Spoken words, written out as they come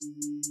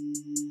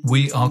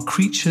We are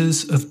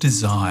creatures of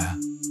desire.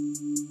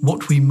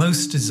 What we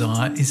most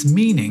desire is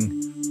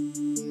meaning.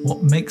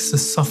 What makes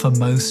us suffer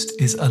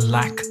most is a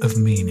lack of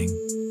meaning.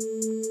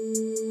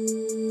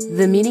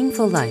 The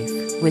Meaningful Life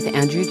with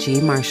Andrew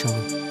G. Marshall.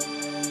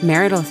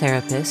 Marital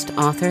therapist,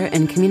 author,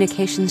 and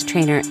communications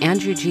trainer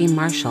Andrew G.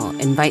 Marshall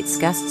invites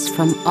guests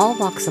from all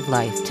walks of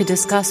life to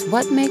discuss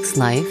what makes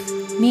life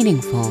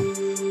meaningful.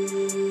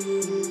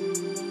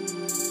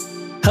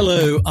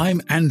 Hello,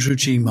 I'm Andrew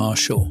G.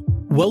 Marshall.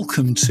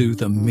 Welcome to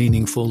The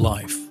Meaningful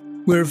Life.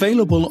 We're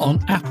available on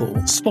Apple,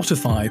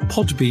 Spotify,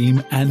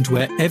 Podbean, and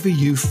wherever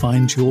you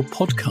find your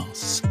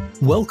podcasts.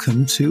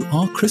 Welcome to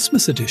our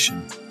Christmas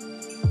edition.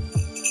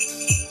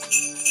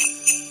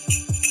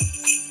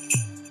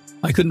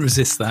 I couldn't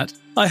resist that.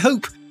 I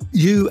hope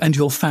you and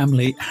your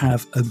family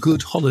have a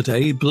good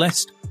holiday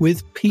blessed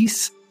with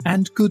peace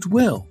and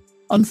goodwill.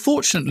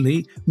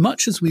 Unfortunately,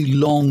 much as we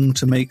long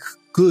to make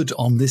good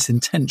on this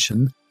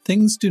intention,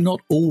 things do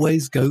not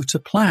always go to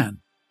plan.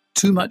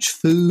 Too much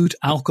food,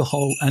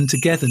 alcohol, and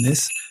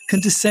togetherness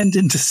can descend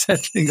into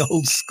settling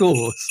old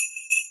scores.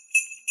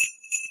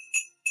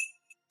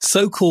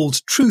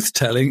 So-called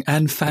truth-telling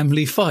and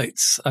family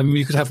fights. I mean,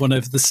 you could have one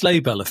over the sleigh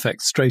bell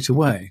effect straight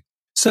away.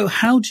 So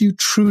how do you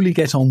truly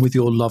get on with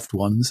your loved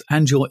ones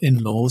and your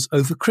in-laws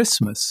over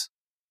Christmas?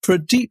 For a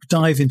deep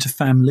dive into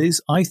families,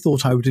 I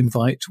thought I would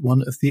invite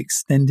one of the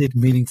extended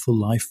Meaningful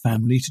Life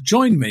family to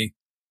join me.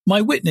 My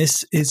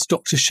witness is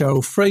Dr.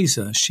 Cheryl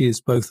Fraser. She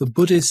is both a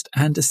Buddhist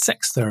and a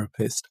sex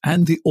therapist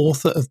and the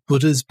author of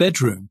Buddha's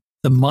Bedroom,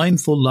 The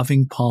Mindful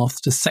Loving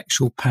Path to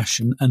Sexual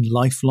Passion and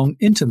Lifelong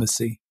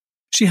Intimacy.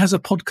 She has a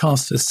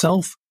podcast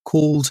herself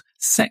called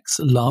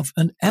Sex, Love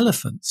and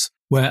Elephants,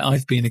 where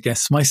I've been a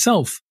guest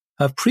myself.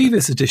 Her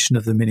previous edition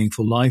of The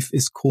Meaningful Life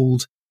is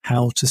called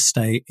How to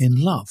Stay in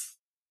Love.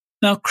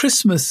 Now,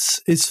 Christmas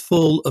is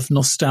full of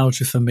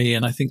nostalgia for me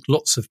and I think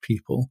lots of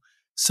people.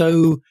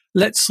 So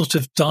let's sort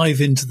of dive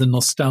into the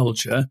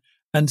nostalgia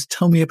and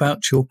tell me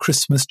about your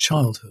Christmas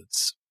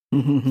childhoods.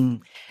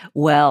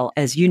 Well,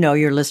 as you know,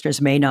 your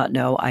listeners may not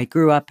know, I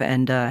grew up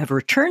and have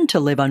returned to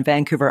live on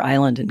Vancouver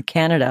Island in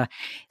Canada,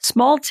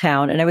 small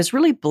town. And I was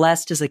really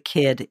blessed as a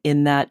kid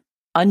in that,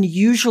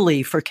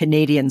 unusually for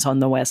Canadians on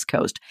the West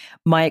Coast,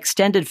 my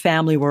extended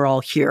family were all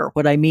here.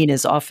 What I mean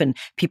is often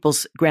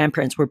people's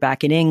grandparents were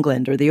back in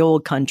England or the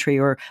old country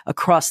or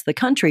across the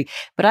country.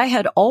 But I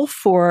had all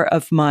four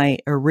of my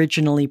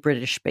originally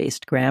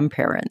British-based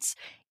grandparents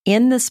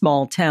in the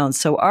small town.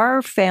 So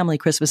our family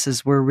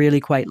Christmases were really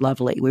quite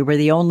lovely. We were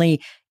the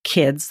only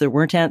kids. There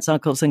weren't aunts,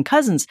 uncles, and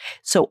cousins.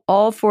 So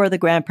all four of the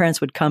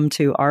grandparents would come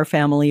to our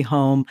family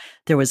home.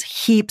 There was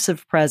heaps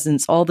of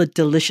presents, all the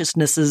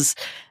deliciousnesses,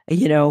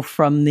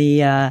 from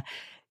the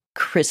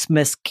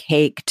Christmas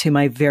cake to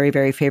my very,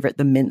 very favorite,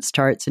 the mince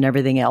tarts and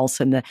everything else.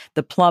 And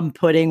the plum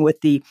pudding with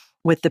the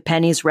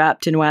pennies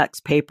wrapped in wax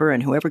paper.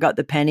 And whoever got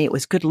the penny, it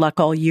was good luck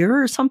all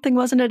year or something,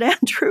 wasn't it,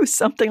 Andrew?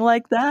 Something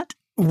like that.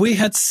 We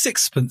had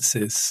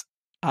sixpences.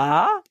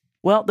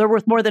 Well, they're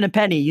worth more than a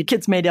penny. You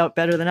kids made out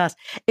better than us.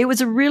 It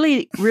was a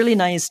really, really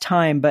nice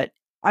time, but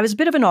I was a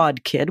bit of an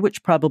odd kid,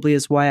 which probably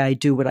is why I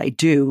do what I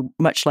do,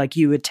 much like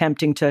you,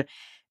 attempting to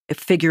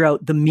figure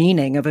out the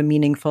meaning of a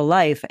meaningful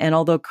life. And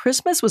although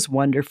Christmas was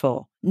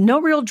wonderful, no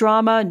real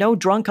drama, no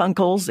drunk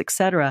uncles,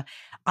 etc.,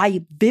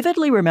 I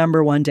vividly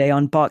remember one day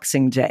on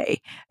Boxing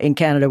Day. In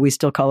Canada, we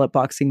still call it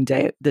Boxing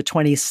Day, the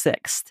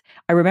 26th.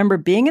 I remember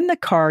being in the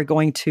car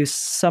going to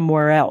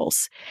somewhere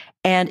else,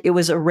 and it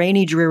was a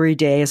rainy, dreary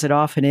day, as it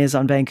often is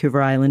on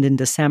Vancouver Island in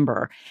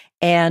December,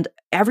 and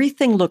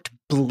everything looked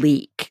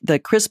bleak. The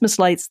Christmas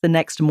lights the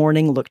next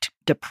morning looked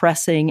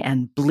depressing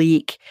and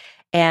bleak.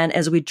 And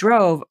as we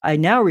drove, I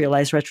now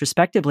realize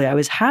retrospectively, I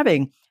was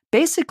having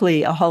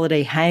basically a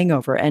holiday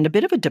hangover and a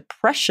bit of a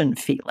depression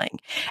feeling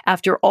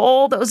after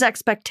all those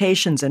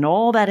expectations and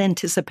all that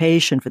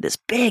anticipation for this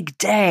big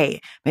day,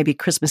 maybe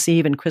Christmas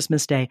Eve and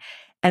Christmas Day.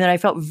 And then I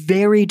felt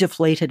very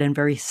deflated and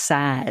very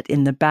sad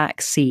in the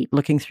back seat,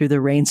 looking through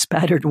the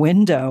rain-spattered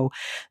window,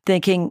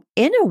 thinking,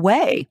 in a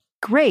way,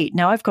 great,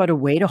 now I've got to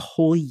wait a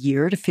whole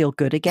year to feel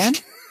good again.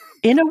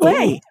 In a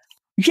way.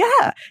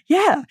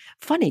 Yeah.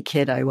 Funny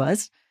kid I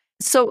was.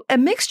 So a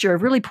mixture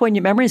of really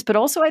poignant memories, but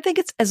also I think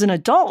it's as an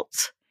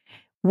adult.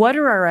 What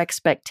are our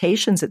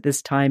expectations at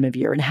this time of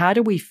year? And how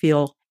do we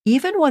feel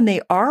even when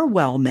they are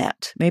well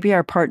met? Maybe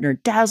our partner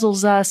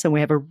dazzles us and we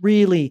have a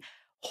really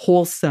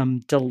wholesome,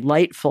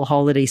 delightful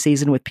holiday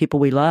season with people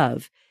we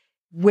love.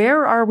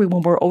 Where are we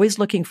when we're always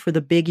looking for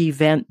the big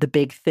event, the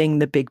big thing,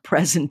 the big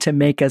present to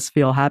make us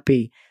feel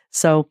happy?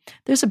 So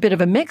there's a bit of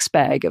a mixed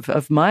bag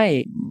of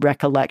my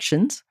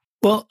recollections.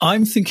 Well,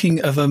 I'm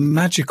thinking of a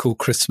magical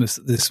Christmas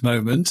at this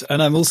moment,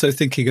 and I'm also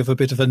thinking of a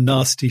bit of a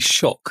nasty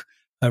shock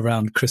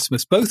around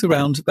Christmas, both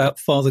around about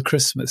Father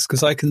Christmas,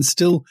 because I can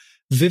still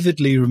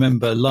vividly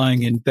remember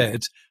lying in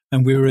bed,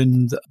 and we were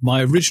in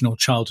my original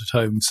childhood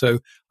home, so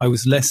I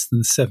was less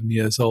than 7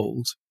 years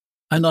old.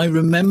 And I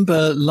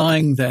remember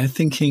lying there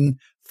thinking,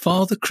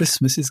 Father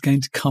Christmas is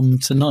going to come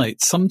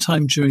tonight.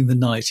 Sometime during the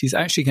night, he's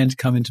actually going to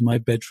come into my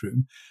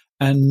bedroom.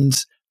 And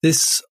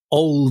this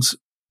old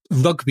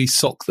rugby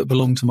sock that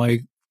belonged to my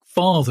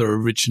father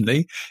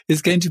originally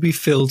is going to be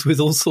filled with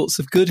all sorts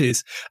of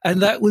goodies.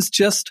 And that was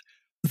just,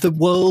 the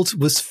world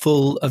was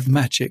full of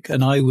magic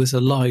and I was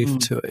alive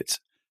to it,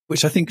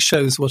 which I think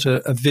shows what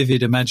a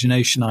vivid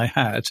imagination I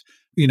had.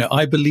 You know,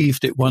 I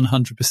believed it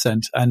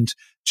 100% and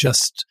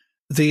just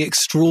the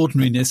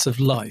extraordinariness of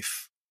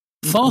life.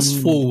 Fast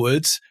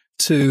forward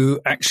to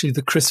actually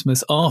the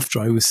Christmas after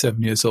I was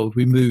 7 years old,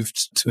 we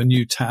moved to a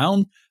new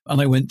town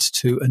and I went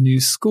to a new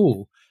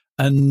school.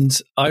 And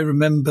I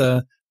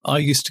remember I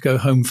used to go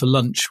home for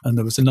lunch and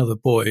there was another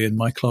boy in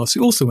my class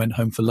who also went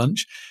home for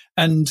lunch.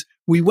 And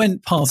we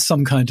went past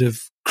some kind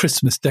of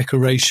Christmas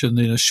decoration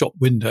in a shop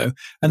window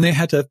and they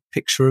had a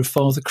picture of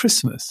Father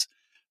Christmas.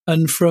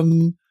 And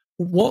from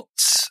what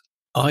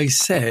I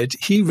said,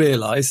 he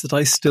realized that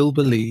I still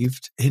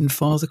believed in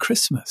Father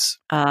Christmas.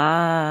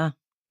 Ah.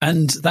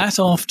 And that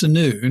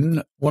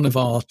afternoon, one of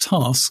our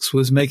tasks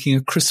was making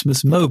a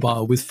Christmas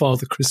mobile with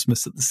Father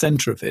Christmas at the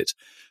center of it.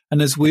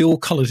 And as we all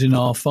coloured in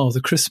our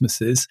Father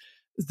Christmases,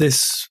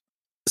 this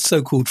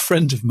so-called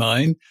friend of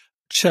mine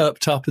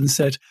chirped up and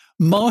said,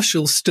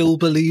 Marshall still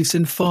believes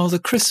in Father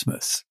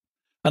Christmas.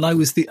 And I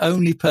was the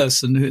only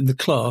person in the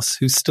class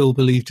who still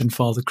believed in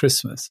Father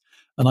Christmas.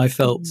 And I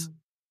felt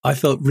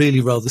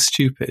really rather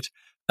stupid.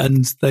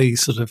 And they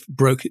sort of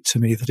broke it to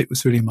me that it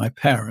was really my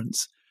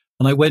parents.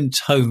 And I went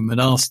home and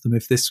asked them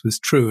if this was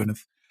true. And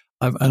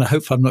I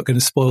hope I'm not going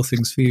to spoil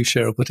things for you,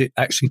 Cheryl, but it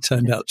actually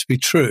turned out to be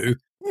true.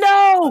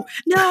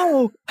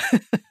 No.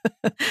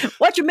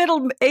 Watch a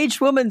middle-aged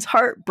woman's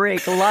heart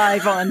break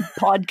live on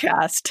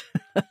podcast.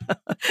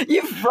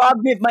 You've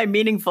robbed me of my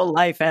meaningful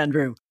life,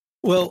 Andrew.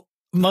 Well,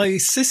 my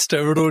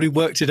sister had already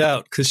worked it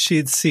out because she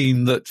had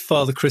seen that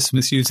Father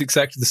Christmas used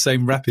exactly the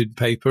same wrapping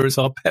paper as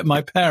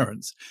my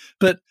parents.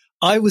 But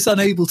I was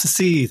unable to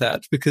see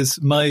that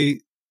because my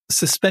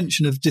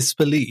suspension of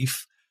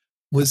disbelief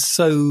was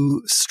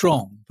so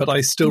strong. But I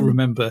still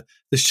remember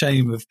the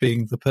shame of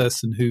being the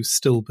person who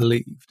still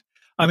believed.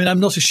 I mean,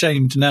 I'm not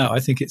ashamed now. I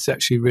think it's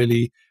actually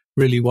really,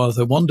 really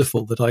rather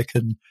wonderful that I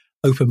can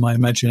open my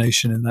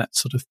imagination in that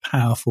sort of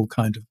powerful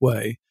kind of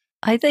way.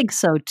 I think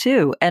so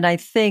too. And I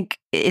think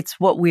it's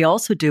what we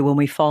also do when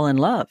we fall in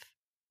love,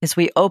 is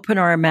we open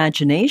our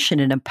imagination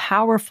in a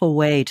powerful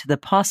way to the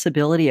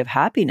possibility of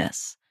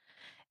happiness.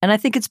 And I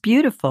think it's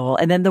beautiful.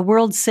 And then the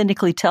world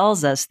cynically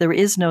tells us there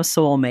is no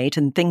soulmate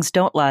and things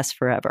don't last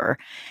forever.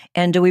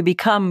 And do we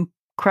become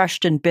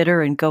crushed and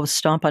bitter and go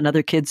stomp on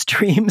other kids'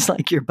 dreams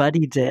like your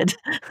buddy did?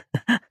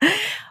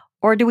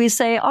 Or do we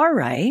say, all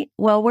right,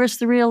 well, where's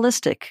the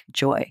realistic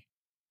joy?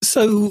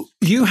 So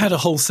you had a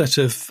whole set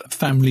of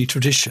family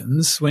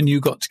traditions when you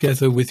got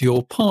together with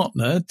your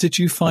partner. Did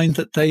you find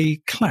that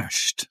they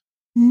clashed?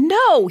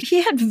 No,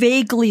 he had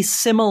vaguely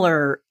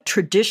similar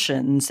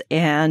traditions,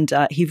 and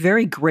he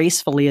very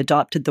gracefully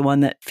adopted the one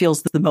that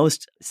feels the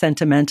most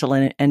sentimental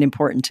and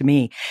important to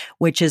me,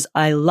 which is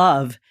I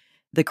love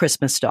the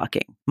Christmas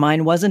stocking.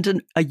 Mine wasn't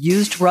a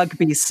used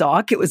rugby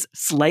sock. It was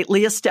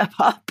slightly a step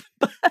up.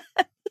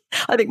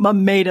 I think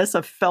Mom made us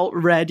a felt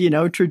red,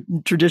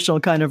 traditional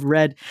kind of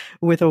red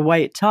with a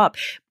white top.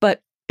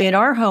 But in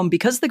our home,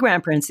 because the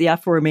grandparents, the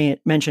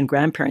aforementioned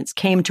grandparents,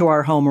 came to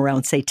our home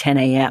around, say, 10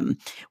 a.m.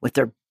 with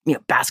their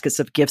baskets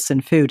of gifts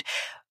and food.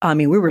 I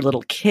mean, we were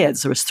little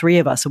kids. There was three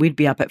of us, so we'd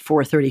be up at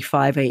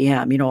 4:35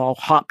 a.m., all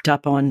hopped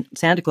up on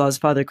Santa Claus,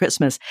 Father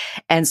Christmas.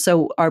 And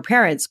so our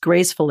parents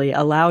gracefully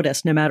allowed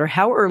us, no matter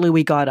how early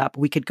we got up,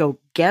 we could go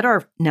get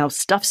our now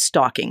stuffed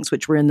stockings,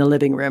 which were in the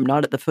living room,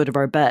 not at the foot of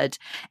our bed,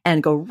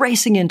 and go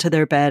racing into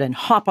their bed and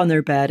hop on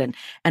their bed and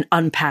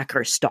unpack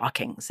our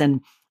stockings.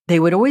 And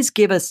they would always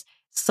give us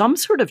some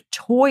sort of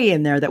toy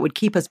in there that would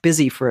keep us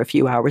busy for a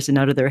few hours and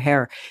out of their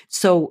hair.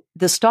 So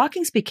the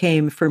stockings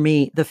became, for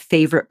me, the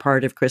favorite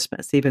part of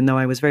Christmas, even though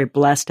I was very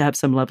blessed to have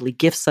some lovely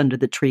gifts under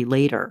the tree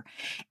later.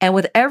 And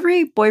with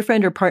every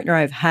boyfriend or partner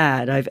I've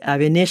had,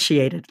 I've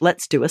initiated,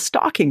 let's do a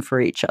stocking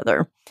for each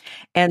other.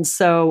 And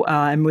so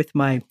I'm with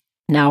my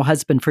now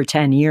husband for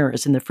 10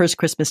 years. And the first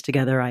Christmas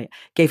together, I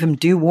gave him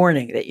due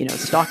warning that,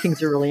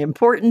 stockings are really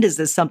important. Is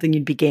this something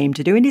you'd be game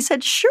to do? And he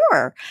said,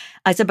 sure.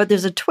 I said, but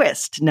there's a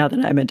twist now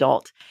that I'm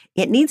adult.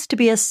 It needs to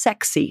be a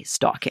sexy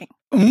stocking.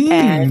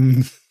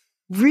 And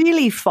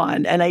really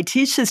fun. And I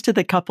teach this to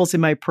the couples in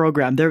my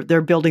program.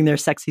 They're building their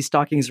sexy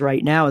stockings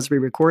right now as we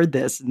record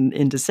this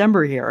in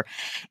December here.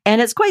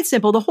 And it's quite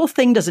simple. The whole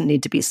thing doesn't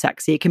need to be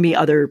sexy. It can be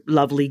other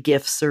lovely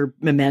gifts or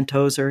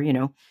mementos or,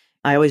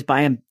 I always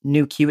buy them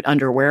new, cute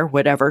underwear,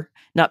 whatever,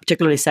 not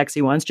particularly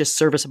sexy ones, just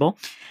serviceable.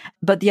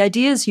 But the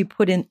idea is you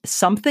put in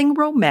something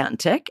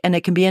romantic, and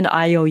it can be an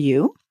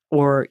IOU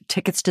or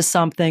tickets to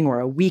something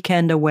or a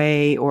weekend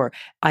away, or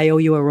I owe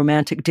you a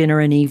romantic dinner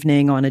and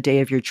evening on a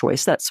day of your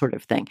choice, that sort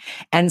of thing.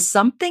 And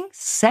something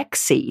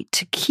sexy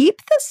to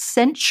keep the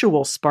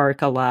sensual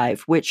spark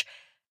alive, which,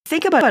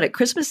 think about it,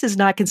 Christmas is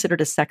not considered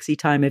a sexy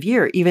time of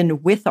year.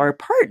 Even with our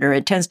partner,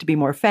 it tends to be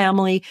more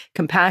family,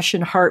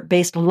 compassion,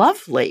 heart-based,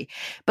 lovely.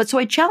 But so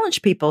I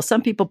challenge people.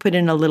 Some people put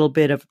in a little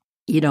bit of,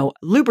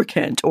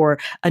 lubricant or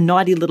a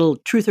naughty little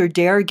truth or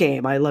dare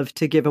game I love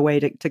to give away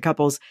to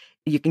couples.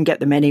 You can get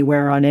them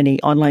anywhere on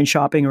any online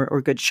shopping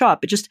or good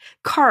shop, but just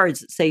cards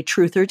that say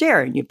truth or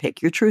dare, and you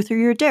pick your truth or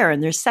your dare,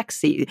 and they're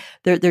sexy.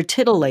 They're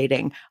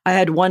titillating. I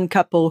had one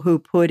couple who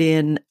put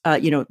in,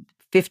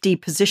 50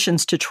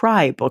 positions to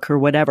try book or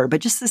whatever,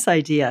 but just this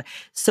idea.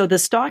 So the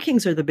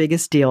stockings are the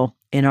biggest deal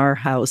in our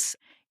house.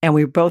 And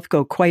we both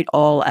go quite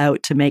all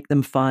out to make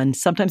them fun.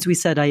 Sometimes we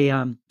set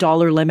a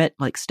dollar limit,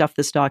 like stuff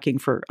the stocking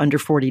for under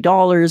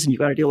 $40, and you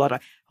got to do a lot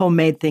of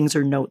homemade things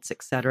or notes,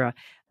 etc.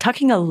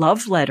 Tucking a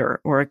love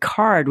letter or a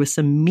card with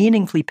some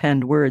meaningfully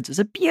penned words is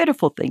a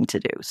beautiful thing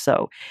to do.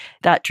 So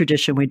that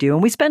tradition we do.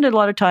 And we spend a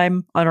lot of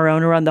time on our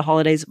own around the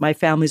holidays. My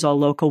family's all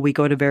local. We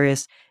go to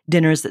various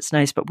dinners. That's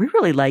nice. But we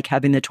really like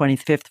having the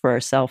 25th for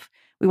ourselves.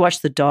 We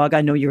watch the dog.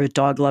 I know you're a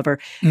dog lover.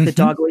 Mm-hmm. The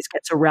dog always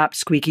gets a wrapped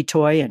squeaky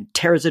toy and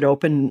tears it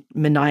open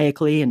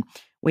maniacally. And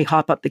we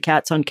hop up the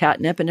cats on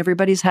catnip and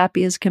everybody's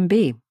happy as can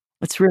be.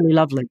 It's really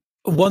lovely.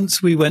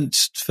 Once we went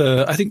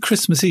for, I think,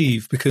 Christmas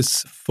Eve,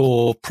 because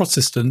for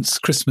Protestants,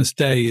 Christmas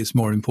Day is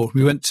more important.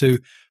 We went to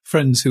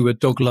friends who were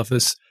dog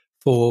lovers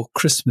for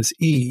Christmas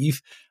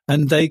Eve,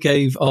 and they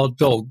gave our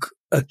dog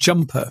a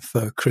jumper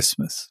for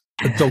Christmas,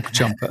 a dog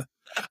jumper.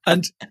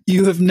 And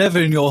you have never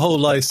in your whole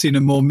life seen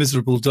a more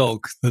miserable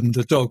dog than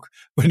the dog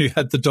when you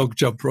had the dog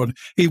jumper on.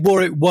 He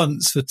wore it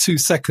once for 2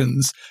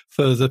 seconds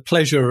for the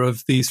pleasure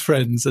of these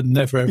friends and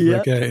never ever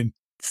again.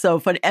 So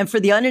funny. And for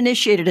the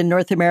uninitiated in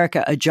North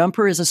America, a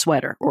jumper is a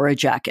sweater or a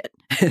jacket.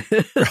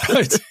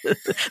 Right.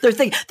 I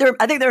think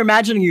they're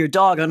imagining your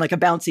dog on like a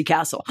bouncy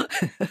castle.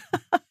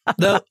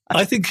 No,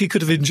 I think he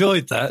could have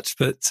enjoyed that,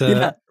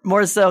 but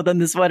more so than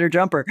the sweater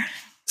jumper.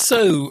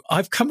 So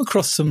I've come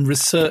across some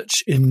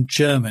research in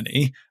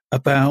Germany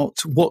about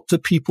what do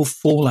people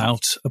fall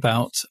out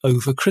about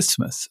over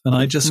Christmas. And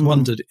I just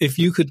wondered if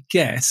you could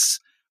guess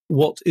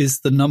what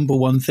is the number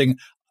one thing.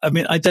 I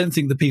mean, I don't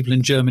think the people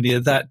in Germany are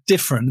that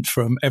different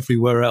from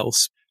everywhere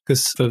else,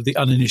 because for the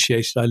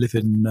uninitiated, I live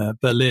in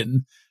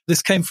Berlin.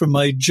 This came from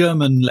my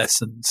German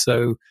lesson.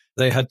 So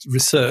they had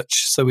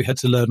research, so we had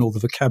to learn all the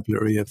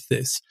vocabulary of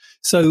this.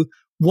 So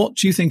what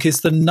do you think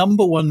is the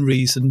number one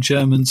reason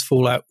Germans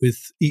fall out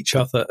with each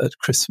other at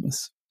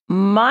Christmas?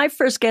 My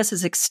first guess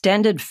is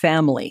extended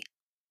family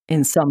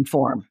in some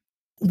form.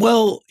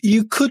 Well,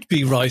 you could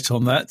be right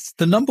on that.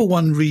 The number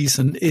one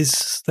reason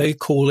is they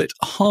call it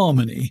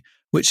harmony,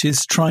 which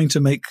is trying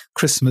to make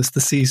Christmas the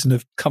season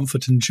of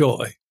comfort and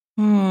joy.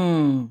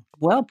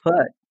 Well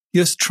put.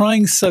 You're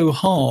trying so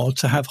hard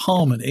to have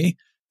harmony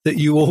that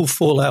you all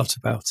fall out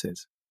about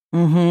it.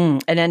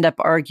 And end up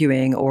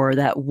arguing, or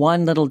that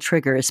one little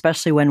trigger,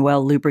 especially when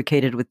well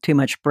lubricated with too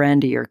much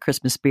brandy or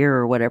Christmas beer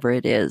or whatever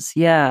it is.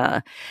 Yeah.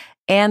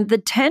 And the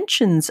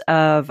tensions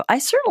of, I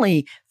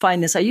certainly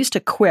find this, I used to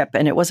quip,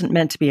 and it wasn't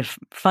meant to be a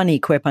funny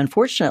quip,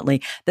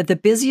 unfortunately, that the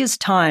busiest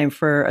time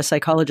for a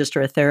psychologist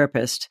or a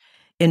therapist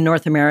in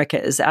North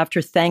America is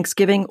after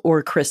Thanksgiving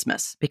or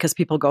Christmas, because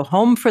people go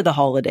home for the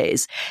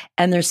holidays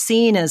and they're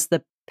seen as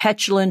the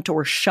petulant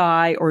or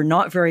shy or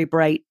not very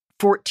bright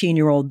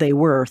 14-year-old they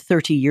were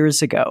 30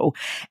 years ago,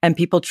 and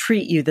people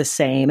treat you the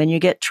same and you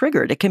get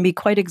triggered. It can be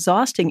quite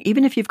exhausting,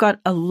 even if you've got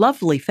a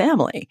lovely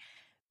family.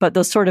 But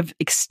those sort of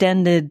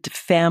extended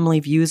family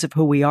views of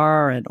who we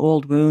are and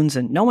old wounds,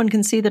 and no one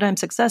can see that I'm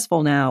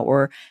successful now,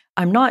 or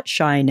I'm not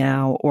shy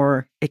now,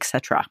 or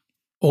etc.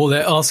 Or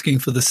they're asking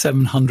for the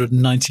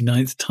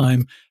 799th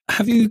time,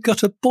 have you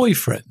got a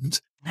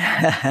boyfriend?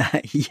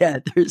 Yeah,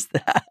 there's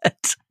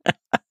that.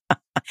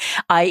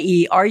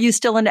 I.e., are you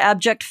still an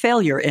abject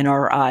failure in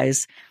our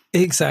eyes?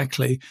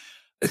 Exactly.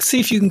 See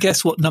if you can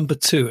guess what number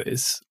 2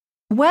 is.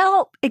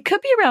 Well, it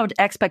could be around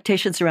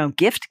expectations around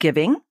gift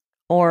giving.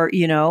 Or,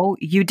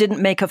 you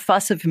didn't make a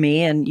fuss of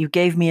me and you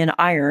gave me an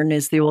iron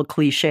is the old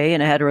cliche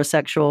in a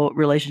heterosexual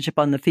relationship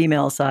on the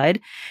female side.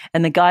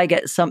 And the guy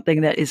gets something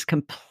that is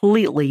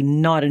completely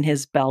not in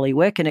his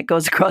ballywick, and it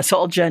goes across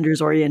all genders,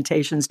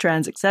 orientations,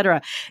 trans,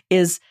 etc.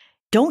 is,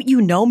 don't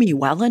you know me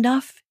well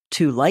enough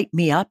to light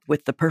me up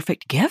with the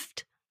perfect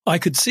gift? I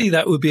could see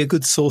that would be a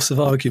good source of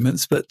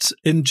arguments, but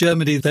in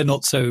Germany, they're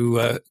not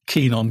so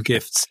keen on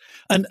gifts.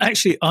 And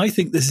actually, I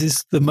think this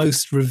is the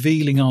most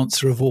revealing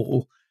answer of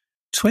all.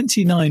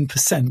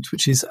 29%,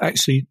 which is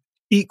actually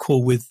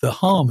equal with the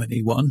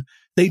harmony one,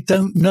 they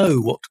don't know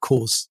what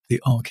caused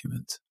the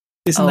argument.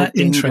 Isn't that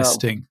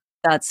interesting?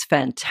 That's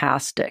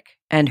fantastic.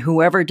 And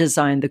whoever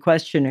designed the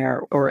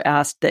questionnaire or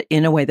asked that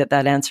in a way that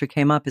answer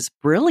came up is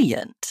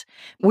brilliant.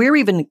 We're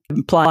even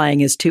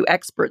implying as two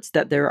experts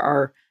that there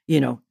are,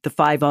 the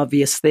 5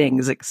 obvious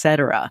things,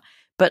 etc.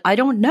 But I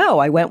don't know.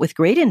 I went with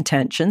great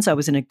intentions. I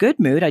was in a good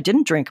mood. I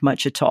didn't drink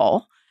much at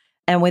all.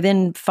 And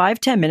within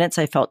 5-10 minutes,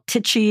 I felt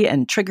titchy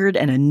and triggered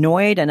and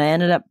annoyed. And I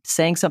ended up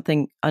saying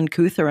something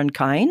uncouth or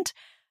unkind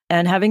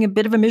and having a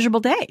bit of a miserable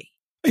day.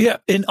 Yeah,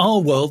 in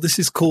our world, this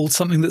is called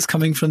something that's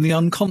coming from the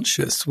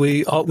unconscious.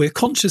 We're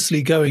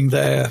consciously going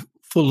there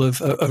full of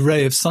a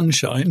ray of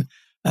sunshine.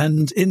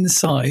 And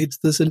inside,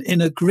 there's an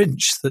inner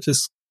Grinch that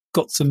has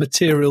got some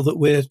material that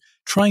we're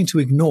trying to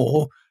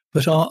ignore,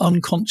 but our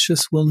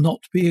unconscious will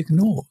not be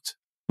ignored.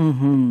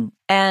 Mm-hmm.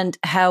 And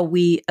how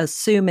we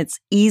assume it's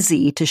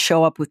easy to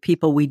show up with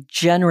people we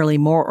generally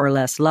more or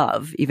less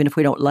love, even if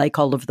we don't like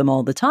all of them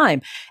all the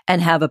time,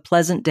 and have a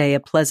pleasant day, a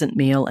pleasant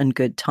meal, and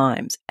good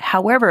times.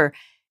 However,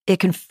 it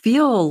can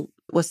feel,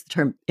 what's the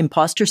term,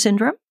 imposter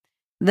syndrome?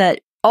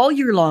 That all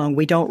year long,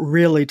 we don't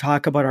really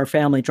talk about our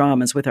family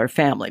dramas with our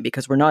family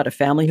because we're not a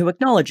family who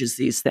acknowledges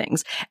these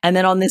things. And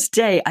then on this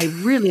day, I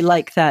really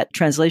like that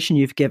translation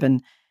you've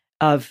given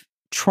of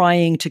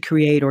trying to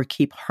create or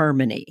keep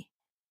harmony.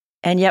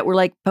 And yet we're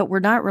like, but we're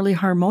not really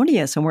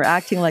harmonious and we're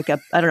acting like a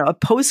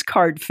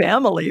postcard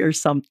family or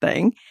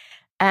something.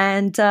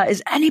 And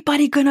is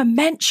anybody going to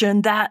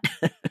mention that,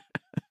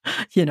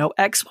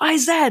 X, Y,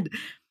 Z?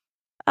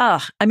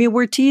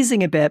 We're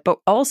teasing a bit, but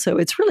also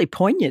it's really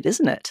poignant,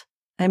 isn't it?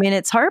 I mean,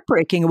 it's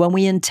heartbreaking when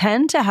we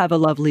intend to have a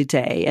lovely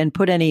day and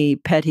put any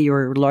petty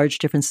or large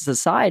differences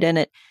aside, and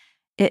it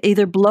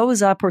either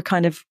blows up or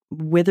kind of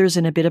withers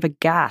in a bit of a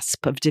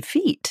gasp of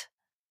defeat.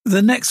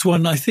 The next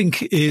one, I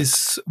think,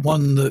 is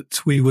one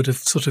that we would have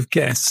sort of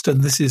guessed,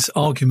 and this is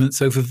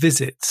arguments over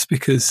visits,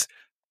 because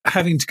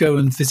having to go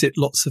and visit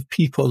lots of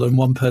people and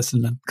one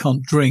person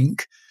can't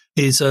drink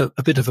is a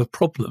bit of a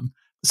problem.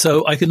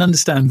 So I can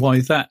understand why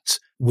that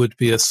would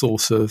be a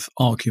source of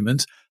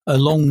argument,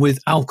 along with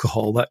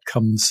alcohol. That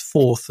comes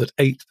fourth at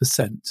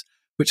 8%,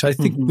 which I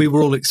think we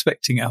were all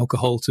expecting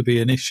alcohol to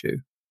be an issue.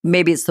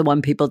 Maybe it's the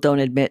one people don't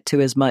admit to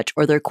as much,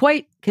 or they're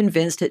quite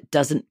convinced it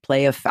doesn't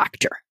play a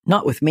factor.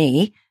 Not with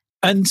me.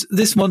 And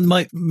this one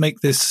might make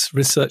this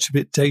research a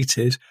bit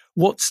dated.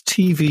 What's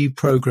TV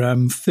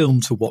program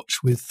film to watch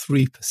with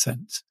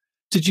 3%?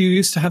 Did you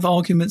used to have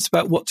arguments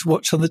about what to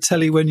watch on the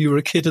telly when you were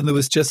a kid, and there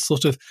was just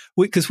sort of,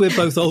 because we're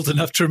both old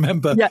enough to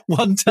remember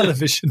one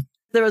television?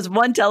 There was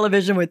one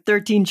television with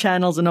 13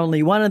 channels, and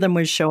only one of them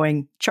was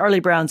showing Charlie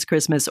Brown's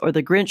Christmas or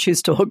The Grinch Who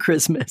Stole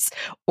Christmas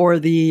or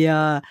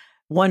The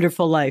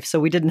Wonderful Life. So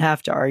we didn't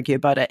have to argue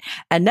about it.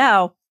 And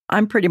now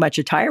I'm pretty much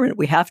a tyrant.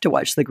 We have to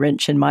watch The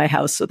Grinch in my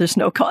house, so there's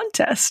no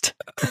contest.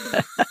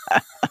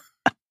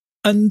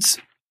 And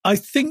I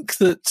think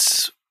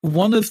that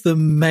one of the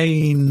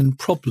main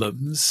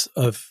problems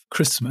of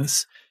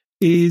Christmas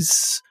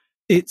is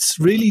it's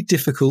really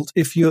difficult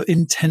if you're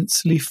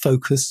intensely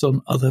focused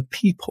on other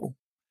people.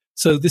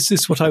 So this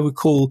is what I would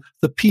call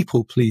the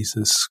people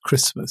pleasers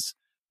Christmas.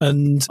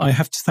 And I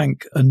have to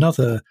thank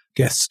another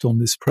guest on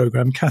this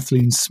program,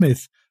 Kathleen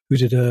Smith, who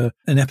did an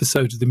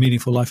episode of The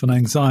Meaningful Life on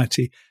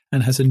Anxiety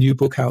and has a new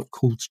book out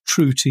called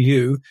True to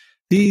You.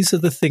 These are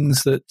the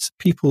things that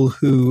people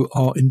who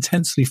are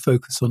intensely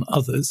focused on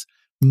others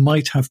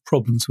might have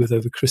problems with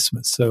over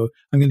Christmas. So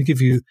I'm going to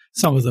give you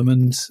some of them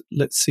and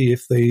let's see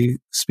if they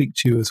speak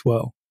to you as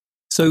well.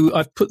 So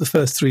I've put the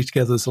first three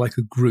together as like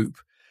a group.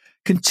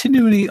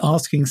 Continually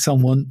asking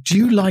someone, do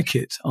you like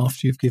it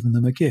after you've given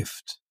them a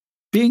gift?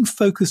 Being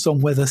focused on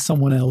whether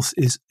someone else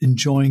is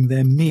enjoying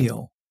their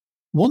meal.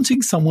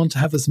 Wanting someone to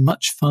have as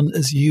much fun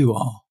as you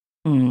are.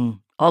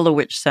 All of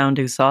which sound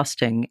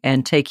exhausting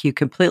and take you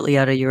completely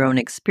out of your own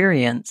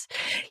experience.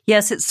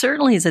 Yes, it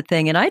certainly is a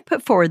thing. And I'd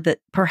put forward that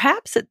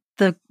perhaps at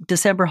the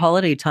December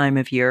holiday time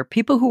of year,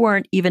 people who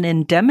aren't even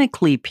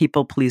endemically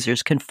people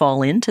pleasers can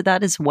fall into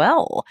that as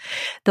well.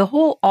 The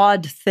whole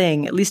odd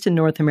thing, at least in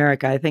North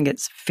America, I think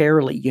it's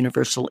fairly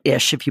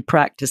universal-ish if you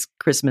practice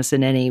Christmas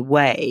in any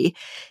way,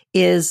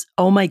 is,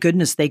 oh my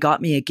goodness, they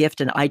got me a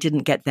gift and I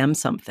didn't get them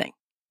something.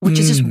 Which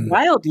is just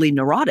wildly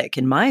neurotic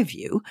in my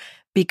view,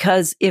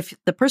 because if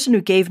the person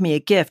who gave me a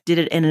gift did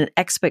it in an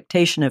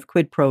expectation of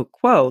quid pro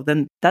quo,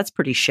 then that's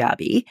pretty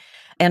shabby.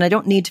 And I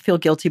don't need to feel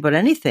guilty about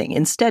anything.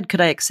 Instead, could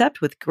I accept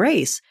with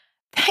grace,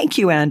 thank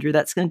you, Andrew,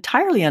 that's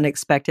entirely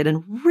unexpected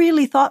and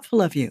really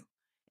thoughtful of you.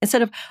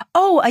 Instead of,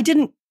 oh, I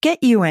didn't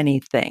get you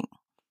anything,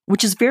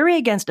 which is very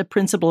against a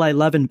principle I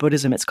love in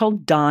Buddhism. It's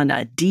called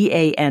dana,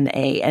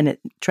 D-A-N-A, and it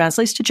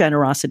translates to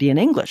generosity in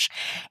English.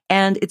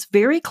 And it's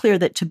very clear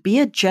that to be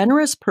a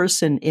generous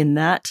person in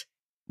that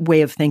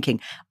way of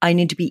thinking, I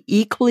need to be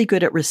equally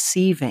good at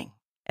receiving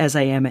as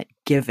I am at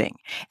giving.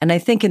 And I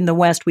think in the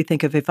West, we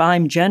think of if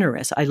I'm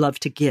generous, I love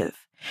to give.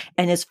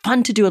 And it's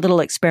fun to do a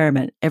little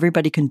experiment.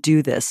 Everybody can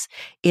do this,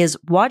 is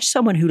watch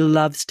someone who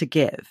loves to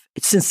give.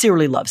 It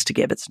sincerely loves to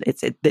give.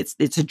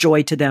 It's a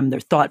joy to them. They're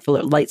thoughtful.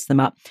 It lights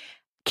them up.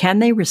 Can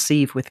they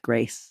receive with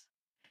grace?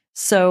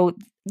 So,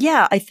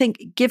 yeah, I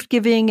think gift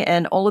giving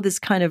and all of this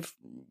kind of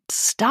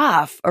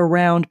stuff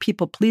around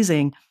people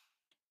pleasing,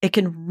 it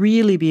can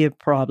really be a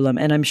problem.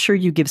 And I'm sure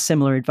you give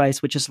similar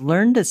advice, which is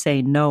learn to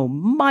say no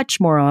much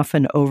more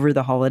often over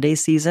the holiday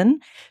season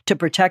to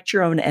protect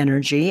your own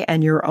energy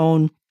and your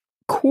own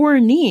core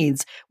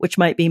needs, which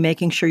might be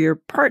making sure your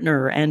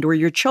partner and or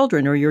your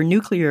children or your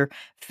nuclear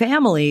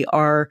family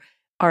are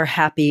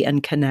happy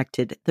and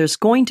connected. There's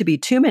going to be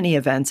too many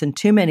events and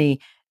too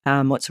many,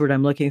 what's the word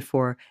I'm looking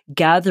for,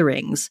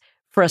 gatherings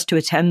for us to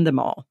attend them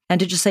all. And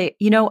to just say,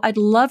 I'd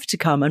love to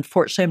come.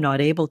 Unfortunately, I'm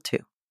not able to.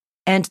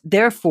 And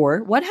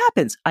therefore, what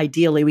happens?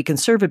 Ideally, we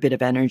conserve a bit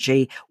of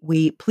energy.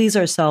 We please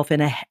ourselves in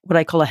what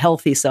I call a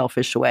healthy,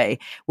 selfish way,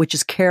 which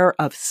is care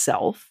of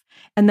self.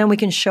 And then we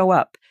can show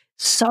up.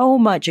 So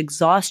much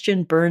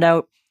exhaustion,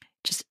 burnout,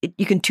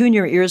 you can tune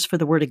your ears for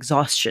the word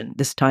exhaustion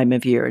this time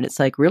of year. And it's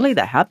like, really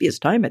the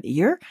happiest time of the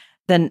year?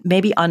 Then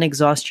maybe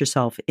unexhaust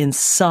yourself in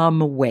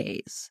some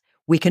ways.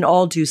 We can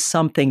all do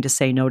something to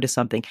say no to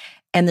something.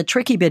 And the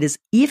tricky bit is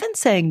even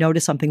saying no to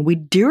something we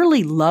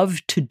dearly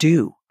love to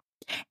do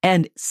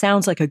and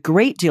sounds like a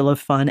great deal of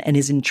fun and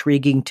is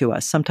intriguing to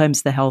us.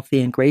 Sometimes the healthy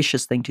and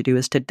gracious thing to do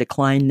is to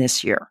decline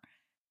this year,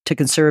 to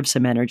conserve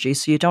some energy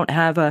so you don't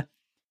have a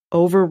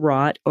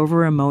overwrought,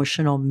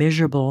 over-emotional,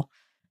 miserable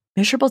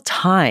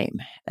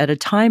time at a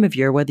time of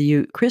year, whether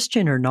you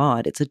Christian or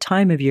not. It's a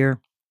time of year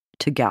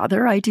to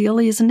gather,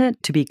 ideally, isn't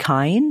it? To be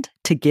kind,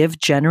 to give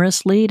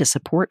generously, to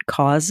support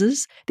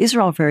causes. These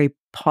are all very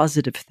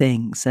positive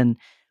things, and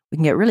we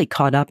can get really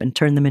caught up and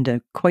turn them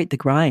into quite the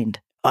grind.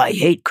 I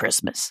hate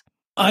Christmas.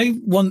 I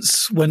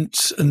once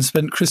went and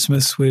spent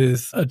Christmas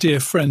with a dear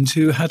friend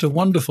who had a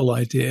wonderful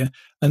idea,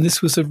 and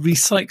this was a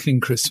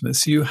recycling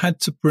Christmas. You had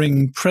to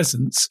bring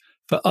presents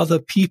for other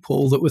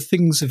people that were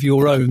things of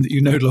your own that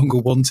you no longer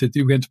wanted, that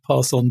you were going to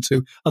pass on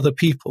to other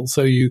people.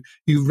 So you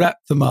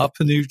wrapped them up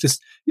and you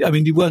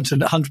weren't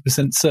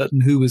 100%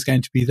 certain who was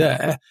going to be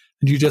there.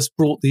 And you just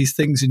brought these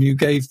things and you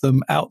gave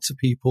them out to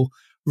people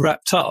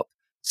wrapped up.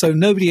 So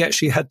nobody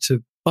actually had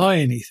to buy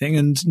anything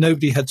and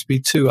nobody had to be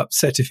too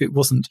upset if it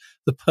wasn't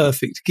the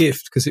perfect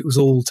gift because it was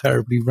all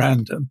terribly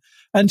random.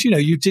 And,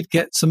 you did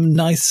get some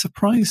nice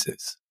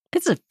surprises.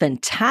 It's a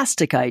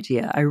fantastic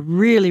idea. I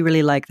really,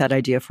 really like that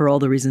idea for all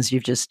the reasons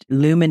you've just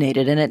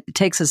illuminated. And it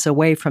takes us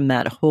away from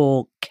that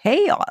whole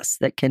chaos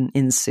that can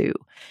ensue.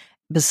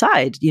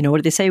 Besides, what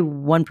do they say?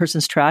 One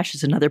person's trash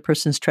is another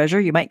person's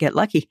treasure. You might get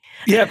lucky.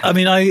 Yeah,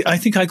 I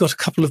think I got a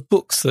couple of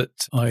books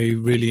that I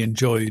really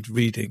enjoyed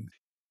reading.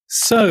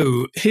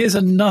 So here's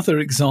another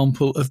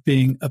example of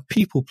being a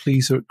people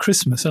pleaser at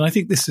Christmas. And I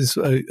think this is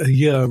a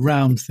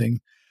year-round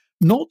thing.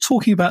 Not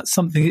talking about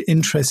something that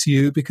interests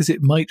you because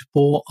it might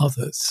bore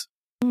others.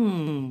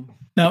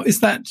 Now,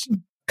 is that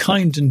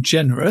kind and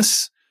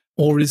generous,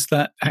 or is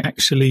that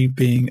actually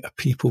being a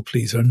people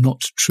pleaser and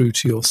not true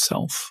to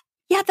yourself?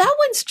 Yeah, that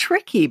one's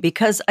tricky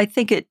because I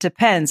think it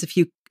depends. If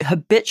you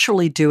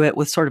habitually do it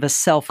with sort of a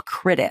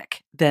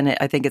self-critic, then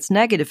I think it's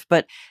negative.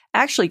 But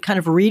actually kind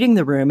of reading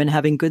the room and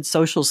having good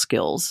social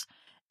skills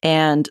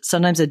and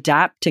sometimes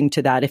adapting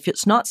to that, if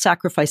it's not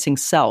sacrificing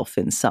self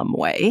in some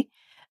way,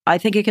 I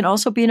think it can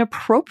also be an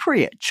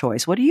appropriate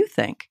choice. What do you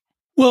think?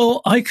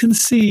 Well, I can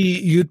see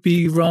you'd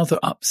be rather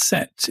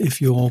upset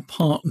if your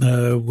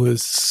partner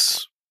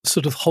was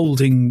sort of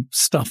holding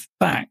stuff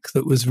back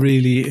that was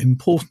really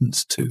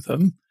important to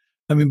them.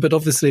 But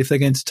obviously if they're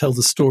going to tell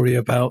the story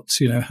about,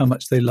 how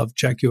much they love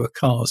Jaguar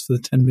cars for the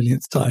 10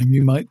 millionth time,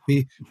 you might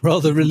be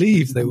rather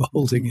relieved they were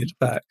holding it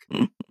back.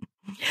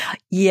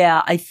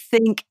 Yeah, I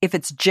think if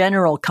it's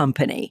general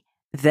company,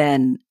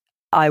 then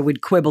I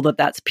would quibble that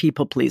that's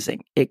people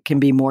pleasing. It can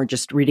be more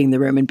just reading the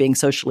room and being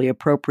socially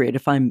appropriate.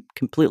 If I'm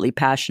completely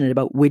passionate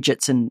about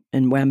widgets and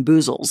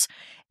wamboozles,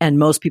 and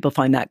most people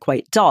find that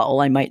quite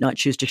dull, I might not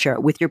choose to share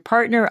it with your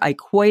partner. I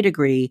quite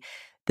agree.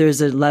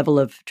 There's a level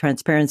of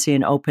transparency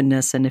and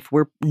openness. And if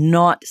we're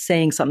not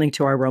saying something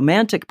to our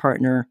romantic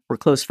partner or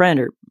close friend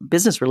or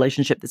business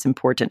relationship that's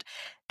important,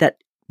 that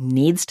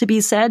needs to be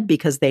said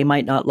because they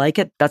might not like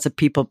it, that's a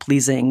people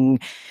pleasing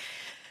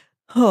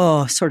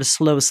sort of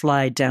slow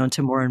slide down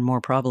to more and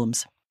more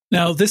problems.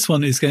 Now, this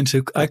one is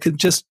I could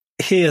just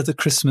hear the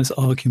Christmas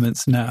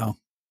arguments now.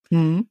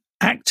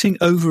 Acting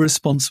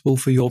over-responsible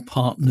for your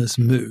partner's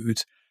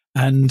mood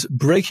and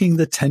breaking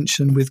the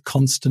tension with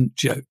constant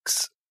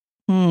jokes.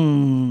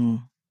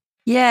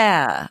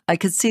 Yeah, I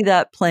could see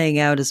that playing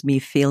out as me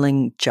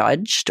feeling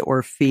judged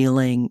or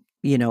feeling,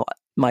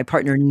 my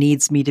partner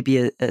needs me to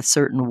be a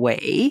certain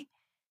way.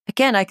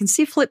 Again, I can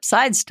see flip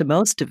sides to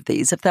most of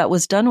these. If that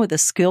was done with a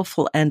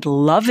skillful and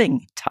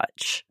loving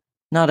touch,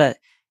 not a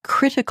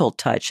critical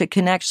touch, it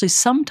can actually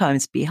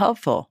sometimes be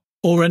helpful.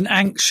 Or an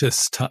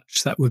anxious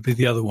touch. That would be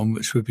the other one,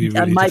 which would be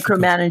really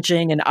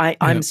micromanaging difficult. And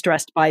I'm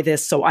stressed by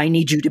this, so I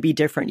need you to be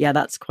different. Yeah,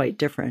 that's quite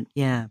different.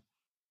 Yeah.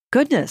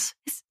 Goodness,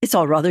 it's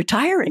all rather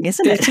tiring,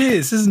 isn't it? It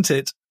is, isn't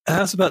it?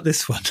 How's about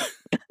this one?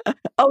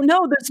 Oh,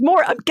 no, there's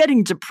more. I'm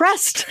getting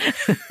depressed.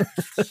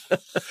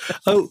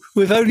 Oh,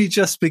 we've only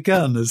just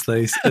begun, as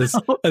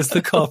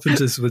the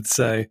Carpenters would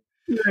say.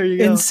 There you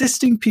go.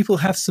 Insisting people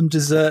have some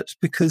dessert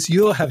because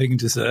you're having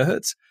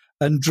dessert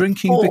and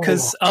drinking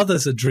because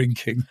others are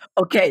drinking.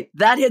 Okay,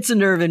 that hits a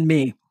nerve in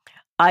me.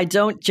 I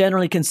don't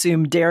generally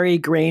consume dairy,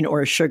 grain,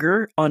 or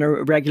sugar on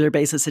a regular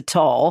basis at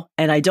all,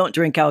 and I don't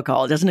drink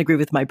alcohol. It doesn't agree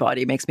with my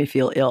body. It makes me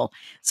feel ill.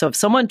 So if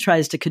someone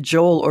tries to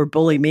cajole or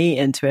bully me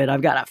into it,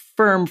 I've got a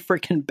firm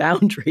freaking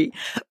boundary.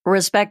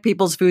 Respect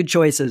people's food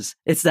choices.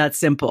 It's that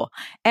simple.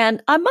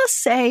 And I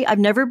must say, I've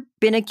never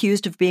been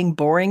accused of being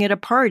boring at a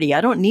party.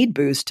 I don't need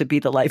booze to be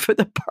the life of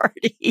the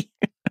party.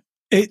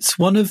 It's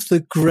one of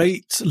the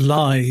great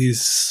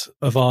lies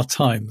of our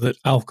time that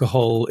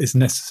alcohol is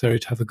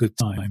necessary to have a good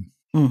time.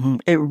 Mm-hmm.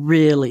 It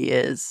really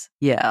is.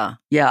 Yeah.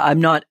 Yeah. I'm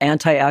not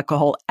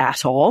anti-alcohol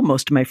at all.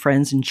 Most of my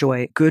friends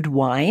enjoy good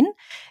wine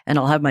and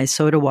I'll have my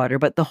soda water,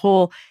 but the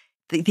whole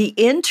the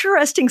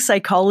interesting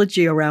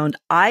psychology around,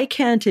 I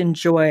can't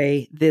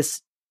enjoy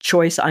this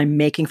choice I'm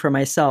making for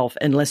myself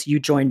unless you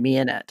join me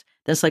in it.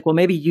 That's like, well,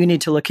 maybe you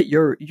need to look at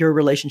your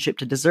relationship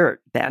to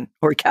dessert then,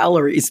 or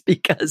calories,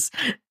 because,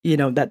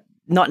 that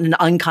not in an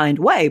unkind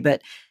way,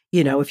 but,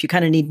 if you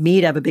kind of need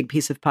me to have a big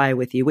piece of pie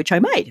with you, which I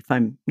might if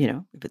I'm,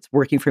 if it's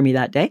working for me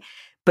that day.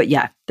 But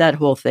yeah, that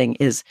whole thing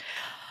is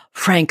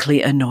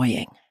frankly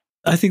annoying.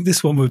 I think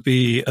this one would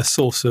be a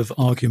source of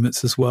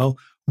arguments as well.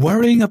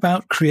 Worrying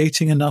about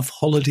creating enough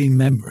holiday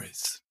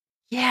memories.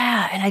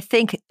 Yeah. And I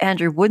think,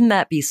 Andrew, wouldn't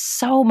that be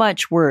so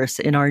much worse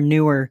in our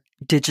newer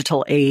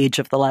digital age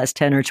of the last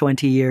 10 or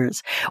 20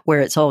 years,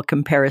 where it's all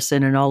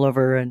comparison and all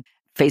over, and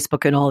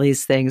Facebook and all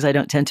these things? I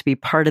don't tend to be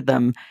part of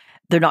them.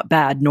 They're not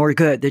bad nor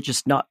good. They're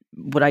just not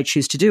what I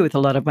choose to do with a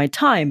lot of my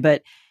time.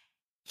 But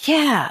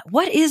yeah,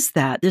 what is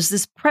that? There's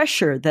this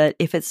pressure that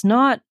if it's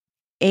not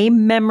a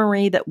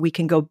memory that we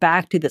can go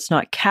back to, that's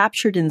not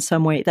captured in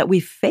some way, that we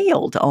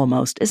failed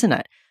almost, isn't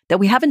it? That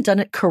we haven't done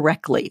it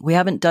correctly. We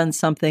haven't done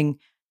something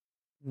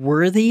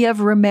worthy of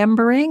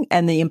remembering,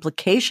 and the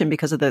implication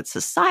because of the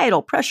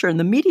societal pressure and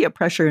the media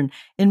pressure and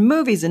in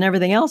movies and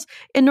everything else.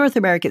 In North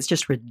America, it's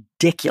just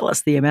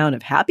ridiculous, the amount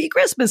of Happy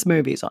Christmas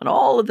movies on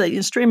all of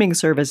the streaming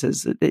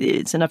services.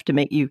 It's enough to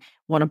make you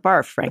want to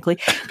barf, frankly.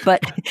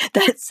 But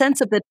that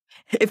sense of that,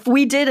 if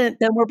we didn't,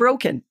 then we're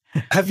broken.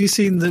 Have you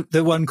seen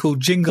the one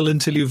called Jingle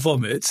Until You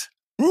Vomit?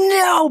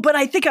 No, but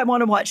I think I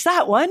want to watch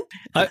that one.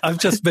 I've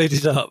just made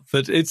it up,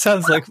 but it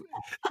sounds like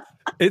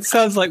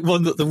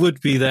one that there would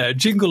be there.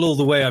 Jingle All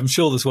the Way, I'm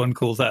sure there's one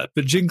called that,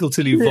 but Jingle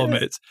Till You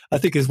Vomit, I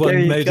think, is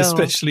one made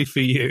especially for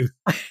you.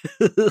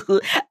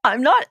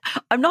 I'm not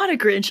a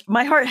Grinch.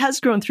 My heart has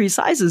grown 3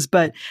 sizes,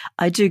 but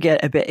I do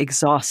get a bit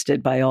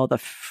exhausted by all the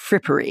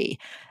frippery.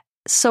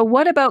 So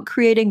what about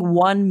creating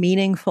one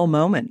meaningful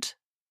moment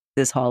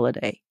this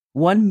holiday?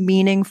 One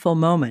meaningful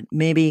moment,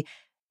 maybe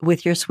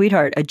with your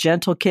sweetheart, a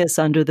gentle kiss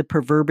under the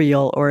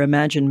proverbial or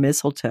imagined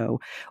mistletoe,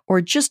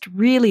 or just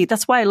really,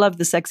 that's why I love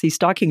the sexy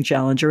stocking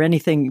challenge, or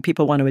anything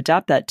people want to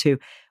adapt that to,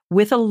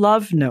 with a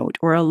love note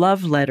or a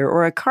love letter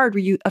or a card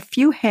where a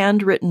few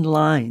handwritten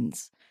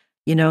lines,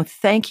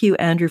 thank you,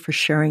 Andrew, for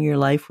sharing your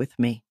life with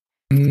me.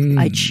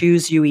 I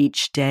choose you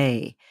each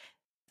day.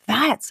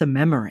 That's a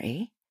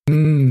memory.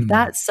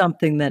 That's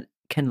something that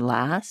can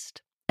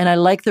last. And I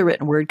like the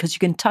written word because you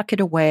can tuck it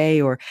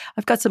away, or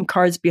I've got some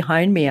cards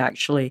behind me,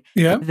 actually,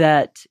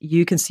 that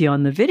you can see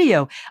on the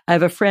video. I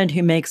have a friend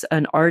who makes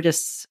an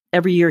artist,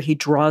 every year he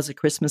draws a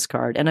Christmas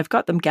card, and I've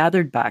got them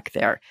gathered back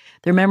there.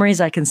 They're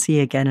memories I can see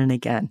again and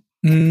again.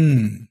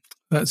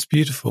 That's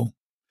beautiful.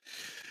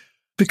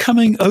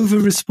 Becoming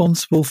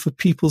over-responsible for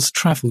people's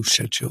travel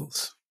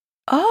schedules.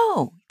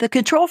 Oh, the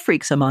control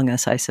freaks among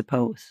us, I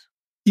suppose.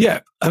 Yeah,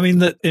 I mean,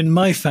 that in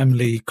my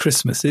family,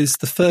 Christmas is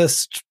the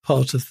first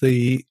part of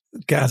the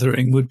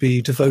gathering would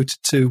be devoted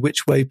to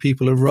which way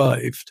people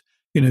arrived.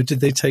 Did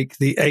they take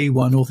the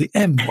A1 or the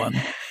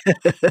M1?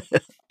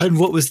 And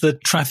what was the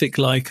traffic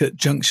like at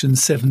junction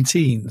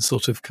 17,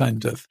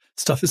 kind of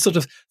stuff. It's sort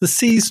of the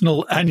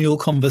seasonal annual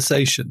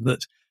conversation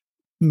that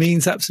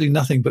means absolutely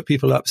nothing, but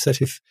people are upset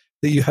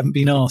that you haven't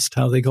been asked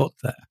how they got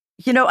there.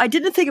 I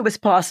didn't think it was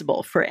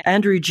possible for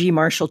Andrew G.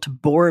 Marshall to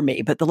bore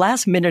me, but the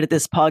last minute of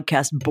this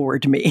podcast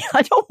bored me.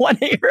 I don't want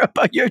to hear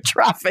about your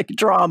traffic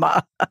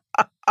drama.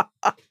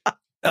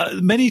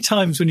 Many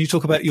times when you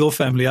talk about your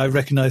family, I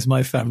recognize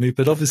my family,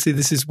 but obviously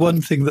this is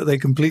one thing that they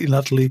completely and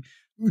utterly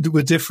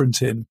were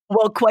different in.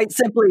 Well, quite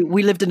simply,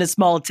 we lived in a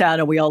small town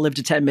and we all lived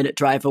a 10-minute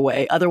drive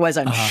away. Otherwise,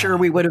 I'm sure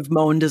we would have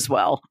moaned as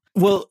well.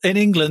 Well, in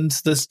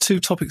England, there's 2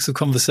 topics of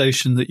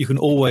conversation that you can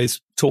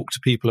always talk to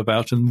people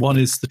about, and one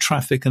is the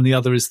traffic and the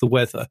other is the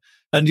weather.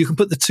 And you can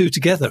put the 2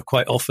 together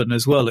quite often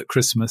as well at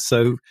Christmas,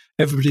 so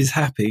everybody's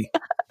happy.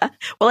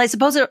 Well, I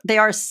suppose they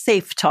are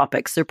safe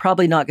topics. They're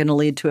probably not going to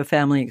lead to a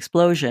family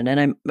explosion.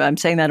 And I'm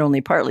saying that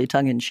only partly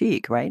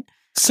tongue-in-cheek, right?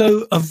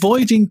 So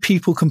avoiding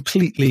people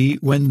completely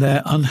when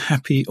they're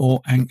unhappy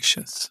or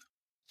anxious.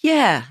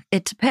 Yeah,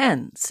 it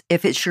depends.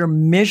 If it's your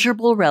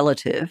miserable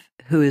relative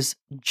who is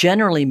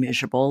generally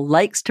miserable,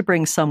 likes to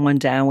bring someone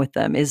down with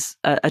them, is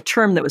a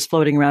term that was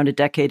floating around a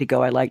decade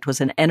ago I liked,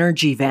 was an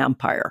energy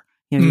vampire.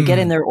 You get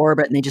in their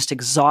orbit and they just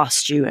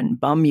exhaust you and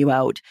bum you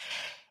out.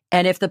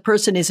 And if the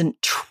person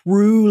isn't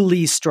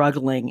truly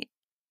struggling,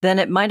 then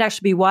it might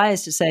actually be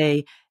wise to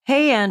say,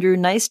 hey, Andrew,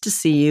 nice to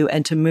see you,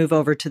 and to move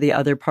over to the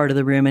other part of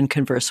the room and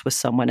converse with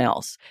someone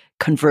else.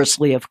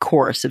 Conversely, of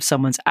course, if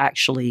someone's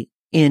actually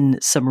in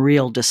some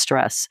real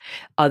distress,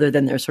 other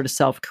than their sort of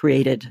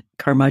self-created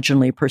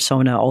curmudgeonly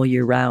persona all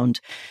year round,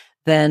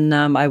 then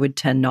I would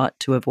tend not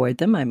to avoid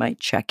them. I might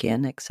check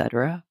in,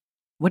 etc.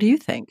 What do you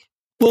think?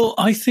 Well,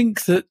 I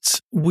think that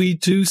we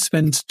do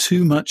spend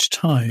too much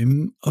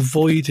time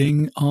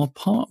avoiding our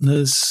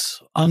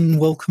partner's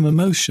unwelcome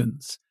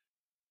emotions.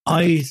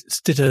 I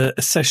did a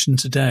session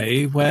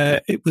today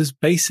where it was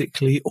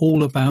basically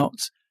all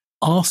about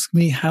ask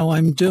me how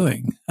I'm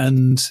doing.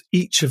 And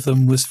each of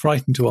them was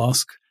frightened to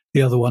ask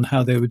the other one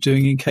how they were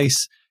doing in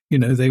case,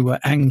 they were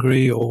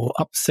angry or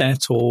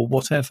upset or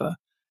whatever.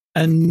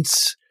 And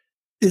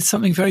there's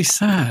something very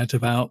sad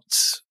about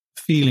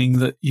feeling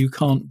that you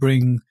can't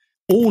bring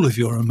all of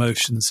your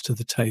emotions to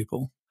the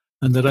table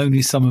and that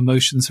only some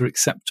emotions are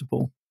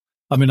acceptable.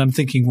 I mean, I'm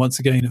thinking once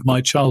again of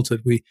my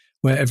childhood,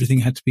 where everything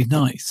had to be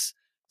nice.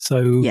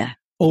 So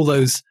all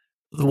those,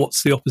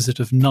 what's the opposite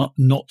of not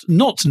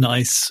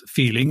nice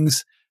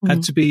feelings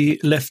had to be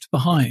left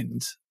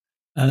behind.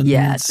 And,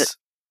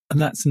 and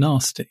that's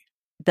nasty.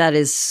 That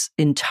is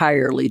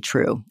entirely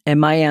true.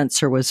 And my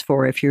answer was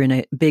for if you're in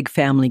a big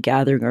family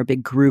gathering or a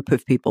big group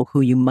of people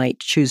who you might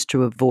choose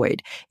to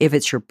avoid. If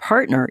it's your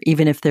partner,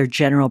 even if their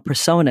general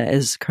persona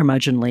is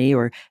curmudgeonly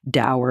or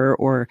dour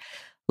or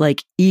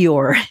like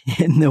Eeyore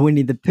in the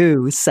Winnie the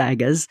Pooh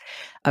sagas,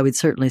 I would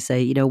certainly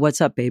say,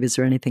 what's up, babe? Is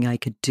there anything I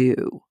could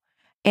do?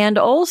 And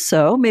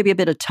also maybe a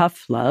bit of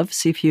tough love.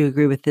 See if you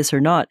agree with this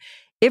or not.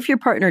 If your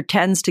partner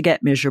tends to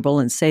get miserable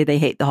and say they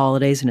hate the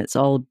holidays and it's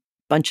all a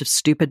bunch of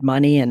stupid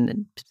money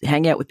and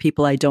hang out with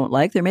people I don't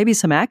like, there may be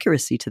some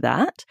accuracy to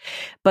that.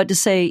 But to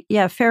say,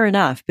 yeah, fair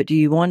enough, but do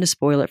you want to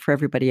spoil it for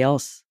everybody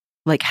else?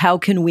 Like, how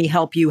can we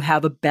help you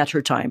have a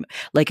better time?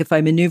 Like, if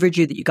I maneuvered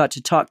you that you got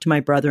to talk to my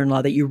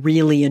brother-in-law that you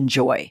really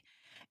enjoy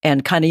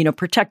and kind of,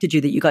 protected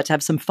you that you got to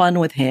have some fun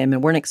with him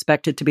and weren't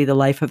expected to be the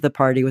life of the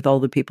party with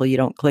all the people you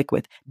don't click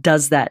with,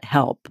 does that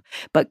help?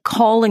 But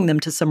calling them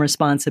to some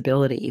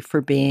responsibility for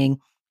being,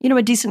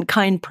 a decent,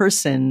 kind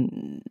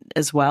person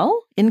as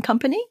well in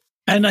company.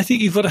 And I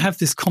think you've got to have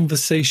this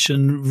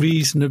conversation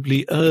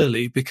reasonably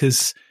early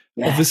because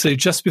obviously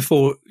just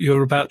before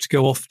you're about to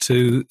go off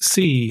to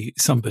see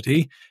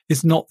somebody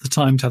is not the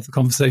time to have the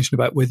conversation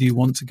about whether you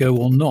want to go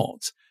or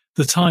not.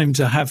 The time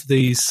to have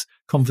these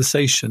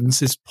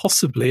conversations is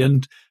possibly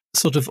and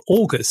sort of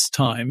August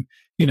time.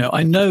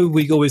 I know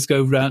we always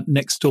go round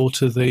next door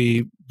to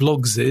the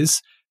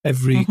Blogses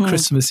every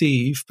Christmas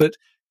Eve, but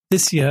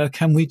this year,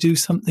 can we do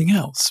something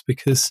else?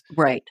 Because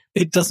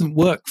it doesn't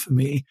work for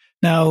me.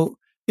 Now,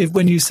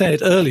 when you say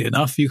it early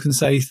enough, you can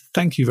say,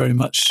 thank you very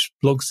much,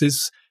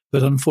 Blogses,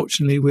 but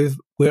unfortunately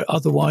we're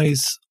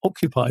otherwise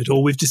occupied,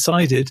 or we've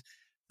decided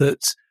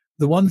that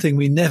the one thing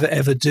we never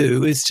ever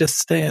do is just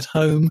stay at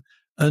home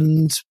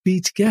and be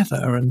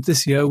together. And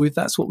this year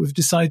that's what we've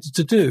decided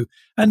to do.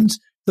 And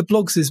the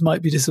Blogses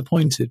might be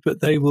disappointed, but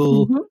they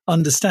will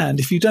understand.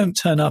 If you don't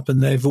turn up and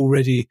they've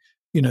already,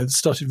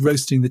 started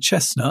roasting the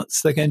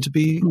chestnuts, they're going to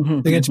be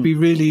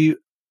really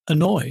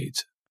annoyed.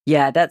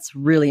 Yeah, that's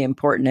really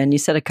important. And you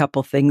said a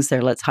couple things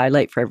there. Let's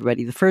highlight for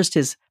everybody. The first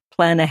is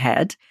plan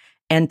ahead,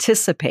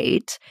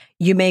 anticipate.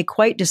 You may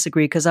quite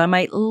disagree because I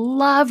might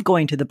love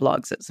going to the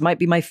Blogses. It might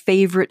be my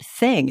favorite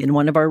thing in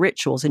one of our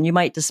rituals and you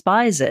might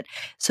despise it.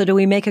 So do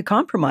we make a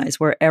compromise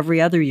where every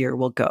other year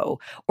we'll go?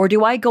 Or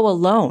do I go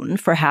alone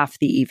for half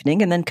the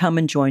evening and then come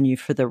and join you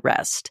for the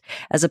rest?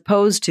 As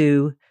opposed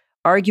to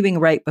arguing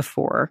right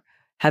before,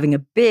 having a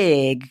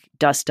big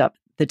dust up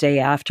the day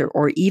after,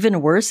 or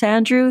even worse,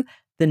 Andrew,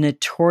 the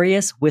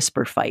notorious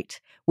whisper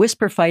fight.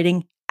 Whisper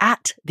fighting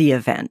at the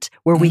event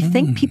where we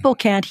think people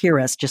can't hear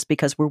us just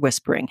because we're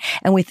whispering.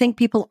 And we think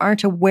people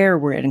aren't aware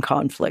we're in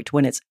conflict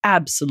when it's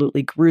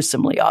absolutely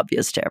gruesomely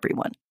obvious to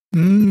everyone.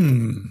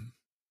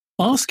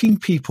 Asking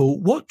people,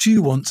 what do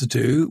you want to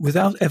do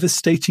without ever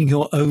stating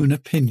your own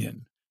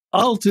opinion?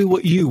 I'll do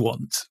what you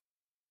want.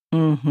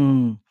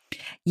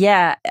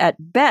 Yeah, at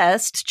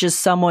best, just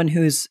someone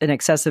who's an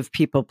excessive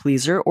people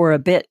pleaser or a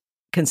bit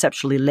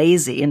conceptually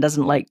lazy and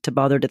doesn't like to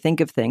bother to think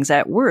of things.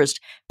 At worst,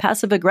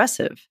 passive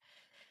aggressive.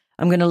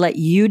 I'm going to let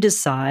you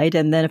decide,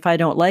 and then if I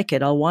don't like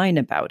it, I'll whine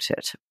about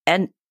it.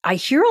 And I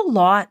hear a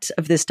lot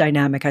of this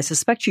dynamic, I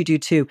suspect you do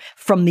too,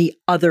 from the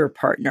other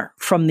partner,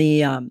 from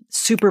the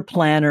super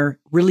planner,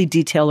 really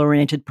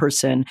detail-oriented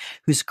person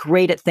who's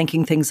great at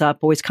thinking things up,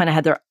 always kind of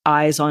had their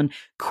eyes on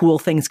cool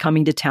things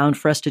coming to town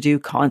for us to do,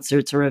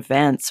 concerts or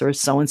events or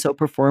so-and-so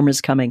performers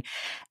coming.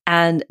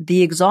 And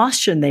the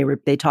exhaustion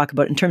they talk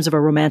about in terms of a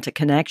romantic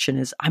connection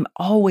is, I'm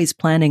always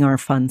planning our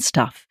fun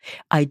stuff.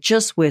 I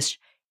just wish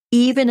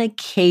even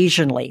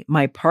occasionally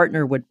my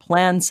partner would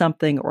plan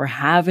something or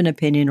have an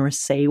opinion or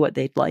say what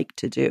they'd like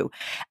to do.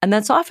 And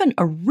that's often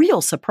a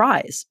real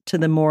surprise to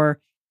the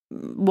more,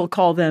 we'll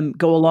call them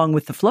go along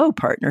with the flow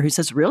partner who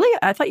says, really?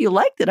 I thought you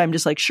liked it. I'm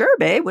just like, sure,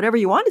 babe, whatever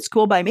you want, it's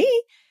cool by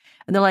me.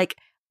 And they're like,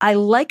 I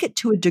like it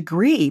to a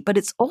degree, but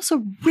it's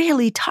also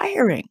really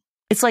tiring.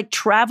 It's like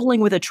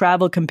traveling with a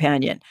travel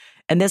companion.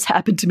 And this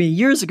happened to me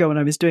years ago when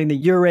I was doing the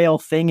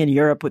Eurail thing in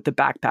Europe with the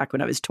backpack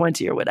when I was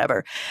 20 or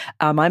whatever.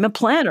 I'm a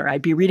planner.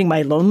 I'd be reading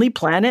my Lonely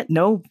Planet,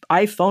 no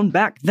iPhone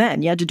back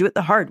then. You had to do it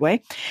the hard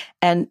way.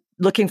 And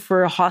looking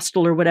for a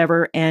hostel or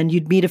whatever. And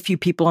you'd meet a few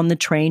people on the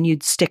train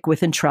you'd stick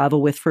with and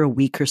travel with for a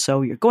week or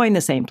so. You're going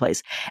the same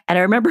place. And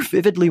I remember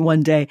vividly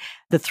one day,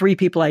 the three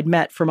people I'd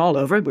met from all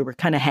over, we were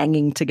kind of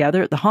hanging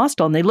together at the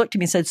hostel. And they looked at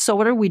me and said, so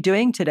what are we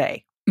doing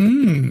today?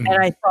 And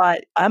I thought,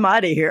 I'm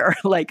out of here.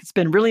 Like, it's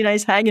been really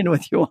nice hanging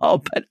with you all,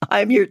 but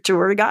I'm your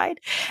tour guide.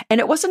 And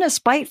it wasn't a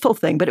spiteful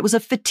thing, but it was a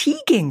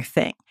fatiguing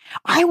thing.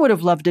 I would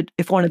have loved it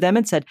if one of them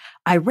had said,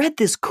 I read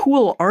this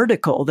cool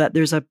article that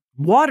there's a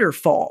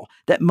waterfall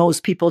that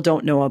most people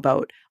don't know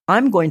about.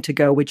 I'm going to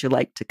go. Would you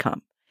like to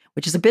come?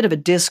 which is a bit of a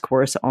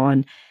discourse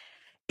on,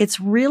 it's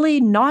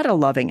really not a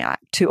loving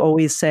act to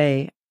always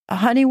say,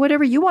 honey,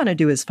 whatever you want to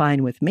do is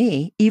fine with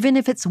me, even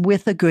if it's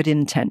with a good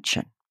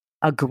intention.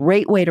 A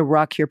great way to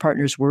rock your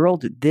partner's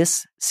world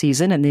this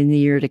season and in the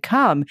year to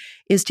come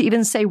is to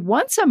even say,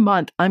 once a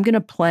month, I'm going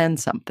to plan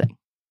something.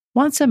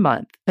 Once a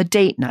month, a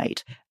date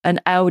night, an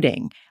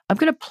outing. I'm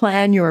going to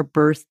plan your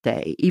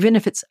birthday. Even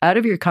if it's out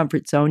of your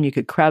comfort zone, you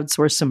could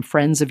crowdsource some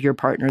friends of your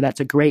partner. That's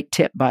a great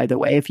tip, by the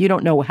way. If you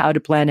don't know how to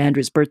plan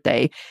Andrew's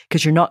birthday,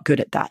 because you're not good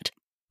at that,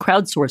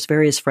 crowdsource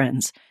various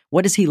friends.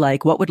 What is he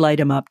like? What would light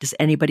him up? Does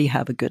anybody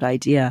have a good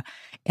idea?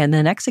 And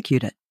then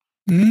execute it.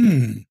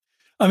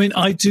 I mean,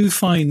 I do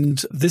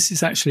find this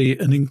is actually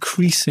an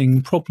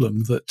increasing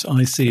problem that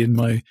I see in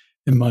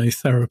my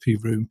therapy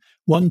room.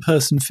 One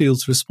person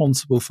feels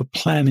responsible for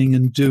planning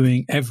and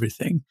doing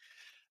everything.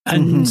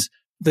 And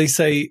they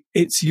say,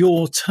 it's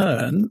your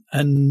turn.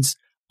 And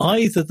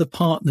either the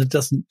partner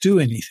doesn't do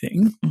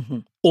anything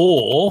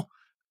or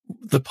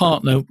the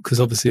partner,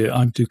 because obviously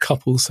I do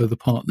couples, so the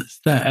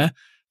partner's there.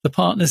 The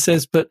partner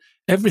says, but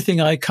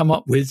everything I come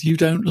up with, you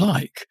don't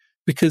like,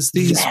 because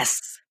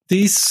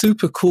these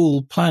super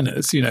cool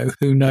planners,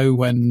 who know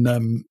when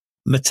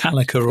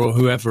Metallica or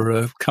whoever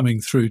are coming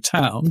through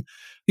town,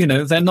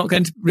 they're not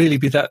going to really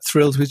be that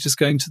thrilled with just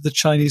going to the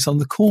Chinese on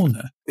the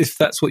corner. If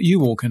that's what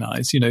you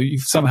organise,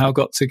 you've somehow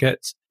got to get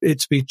it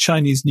to be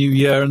Chinese New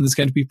Year and there's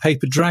going to be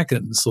paper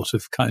dragons sort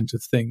of kind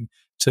of thing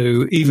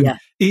to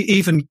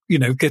even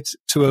get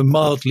to a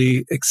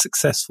mildly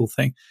successful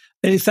thing.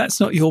 And if that's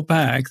not your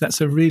bag,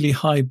 that's a really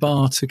high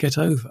bar to get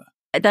over.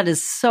 That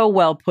is so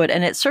well put.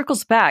 And it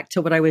circles back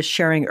to what I was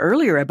sharing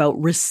earlier about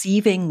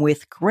receiving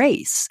with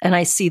grace. And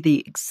I see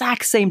the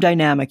exact same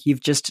dynamic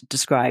you've just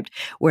described,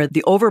 where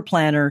the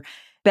overplanner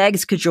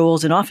begs,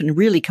 cajoles, and often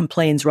really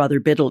complains rather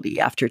bitterly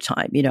after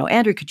time.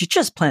 Andrew, could you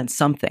just plan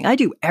something? I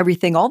do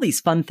everything, all these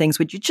fun things.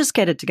 Would you just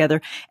get it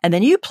together? And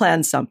then you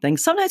plan something,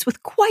 sometimes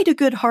with quite a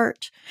good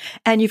heart.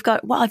 And you've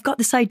got, I've got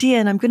this idea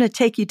and I'm going to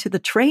take you to the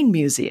train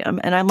museum.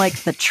 And I'm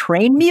like, the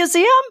train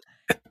museum?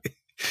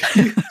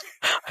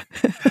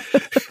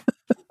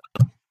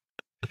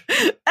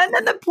 And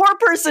then the poor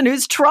person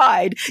who's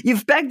tried,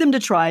 you've begged them to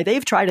try,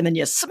 they've tried, and then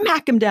you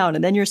smack them down,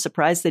 and then you're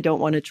surprised they don't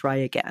want to try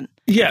again.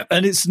 Yeah,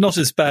 and it's not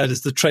as bad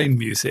as the train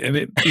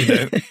museum,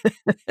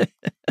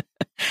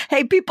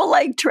 Hey, people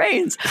like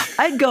trains.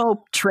 I'd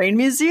go, train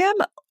museum?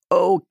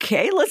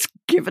 Okay, let's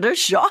give it a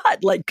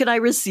shot. Like, can I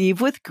receive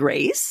with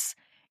grace?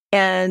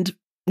 And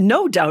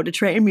no doubt a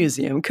train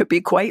museum could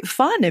be quite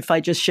fun if I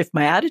just shift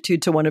my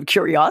attitude to one of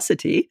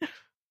curiosity.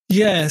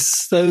 Yes.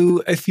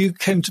 So if you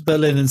came to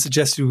Berlin and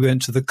suggested we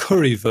went to the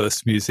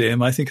Currywurst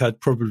Museum, I think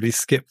I'd probably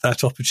skip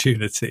that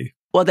opportunity.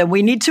 Well, then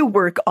we need to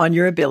work on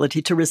your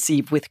ability to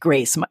receive with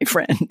grace, my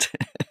friend.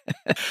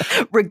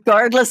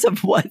 Regardless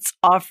of what's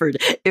offered,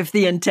 if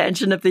the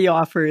intention of the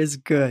offer is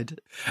good.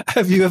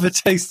 Have you ever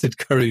tasted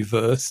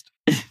Currywurst?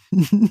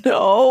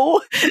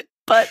 No,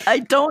 but I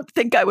don't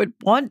think I would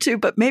want to,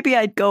 but maybe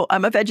I'd go,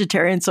 I'm a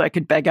vegetarian, so I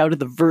could beg out of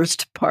the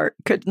Wurst part,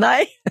 couldn't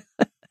I?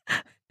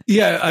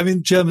 Yeah, I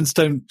mean, Germans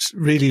don't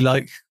really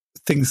like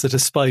things that are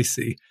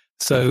spicy,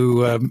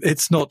 so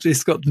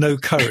it's got no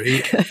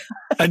curry,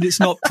 and it's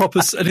not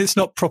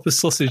proper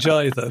sausage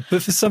either.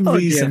 But for some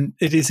reason,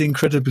 it is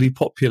incredibly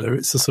popular.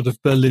 It's a sort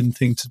of Berlin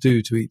thing to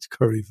do, to eat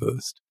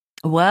currywurst.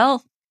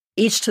 Well,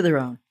 each to their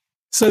own.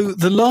 So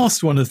the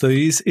last one of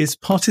these is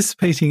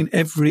participating in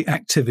every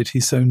activity,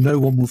 so no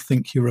one will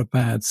think you're a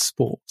bad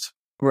sport.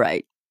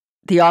 Right.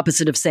 The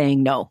opposite of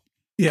saying no.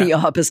 Yeah. The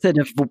opposite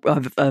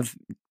of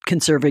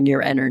conserving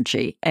your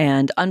energy.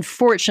 And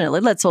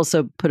unfortunately, let's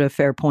also put a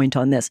fair point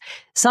on this.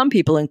 Some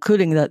people,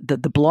 including the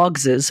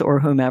blogses or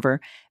whomever,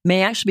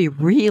 may actually be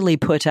really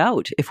put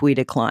out if we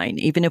decline,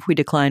 even if we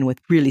decline with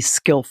really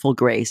skillful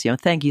grace.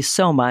 Thank you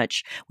so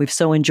much. We've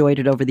so enjoyed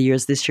it over the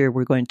years. This year,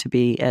 we're going to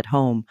be at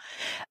home.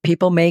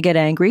 People may get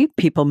angry.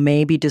 People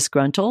may be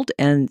disgruntled.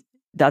 And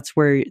that's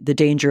where the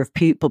danger of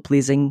people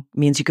pleasing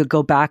means you could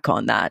go back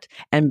on that.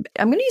 And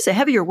I'm going to use a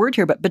heavier word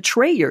here, but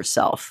betray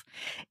yourself.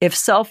 If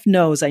self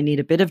knows I need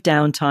a bit of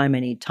downtime,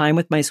 I need time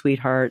with my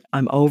sweetheart,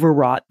 I'm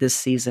overwrought this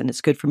season,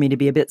 it's good for me to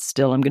be a bit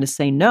still, I'm going to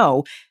say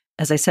no,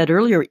 as I said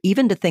earlier,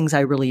 even to things I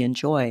really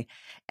enjoy.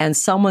 And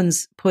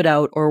someone's put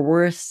out, or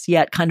worse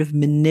yet, kind of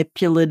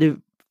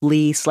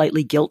manipulatively,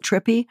 slightly guilt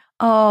trippy.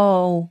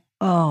 Oh,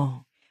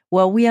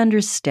 well, we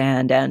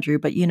understand, Andrew,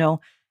 but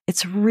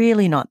it's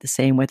really not the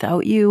same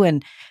without you.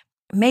 And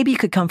maybe you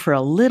could come for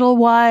a little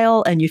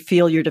while and you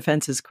feel your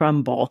defenses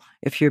crumble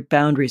if your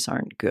boundaries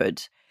aren't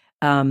good.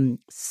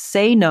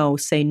 Say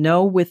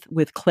no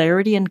with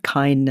clarity and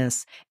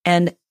kindness,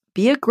 and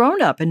be a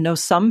grown-up and know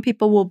some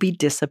people will be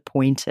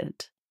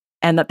disappointed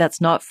and that's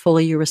not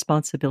fully your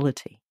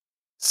responsibility.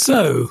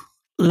 So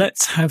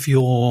let's have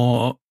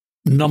your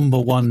number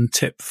one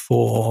tip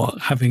for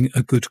having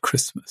a good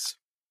Christmas.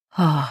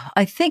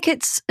 I think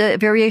it's a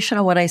variation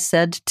on what I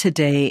said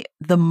today,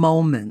 the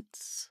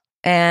moments.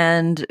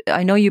 And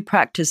I know you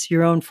practice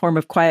your own form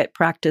of quiet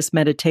practice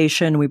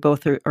meditation. We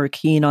both are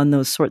keen on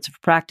those sorts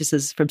of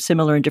practices from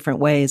similar and different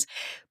ways.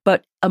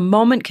 But a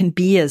moment can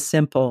be as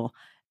simple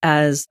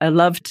as, I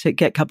love to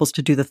get couples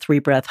to do the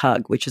 3-breath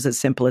hug, which is as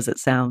simple as it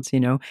sounds,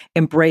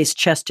 embrace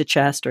chest to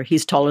chest, or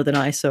he's taller than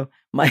I, so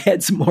my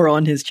head's more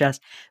on his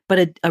chest.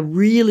 But a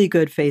really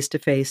good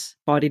face-to-face,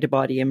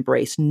 body-to-body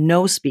embrace,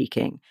 no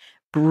speaking.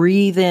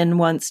 Breathe in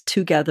once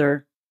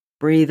together,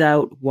 breathe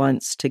out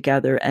once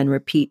together, and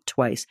repeat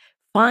twice.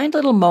 Find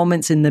little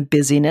moments in the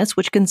busyness,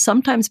 which can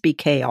sometimes be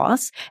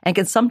chaos and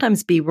can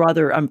sometimes be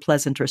rather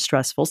unpleasant or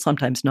stressful,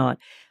 sometimes not.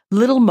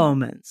 Little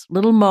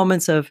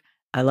moments of,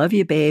 I love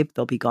you, babe.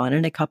 They'll be gone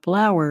in a couple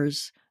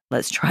hours.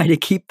 Let's try to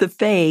keep the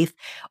faith.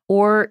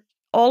 Or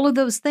all of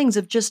those things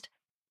of just,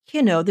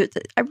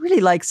 I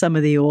really like some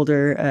of the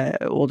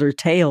older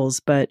tales,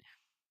 but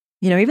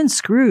even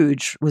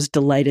Scrooge was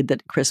delighted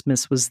that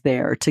Christmas was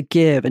there to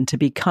give and to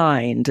be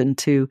kind and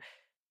to,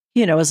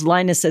 as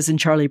Linus says in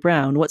Charlie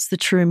Brown, what's the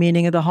true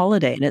meaning of the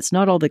holiday? And it's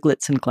not all the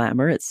glitz and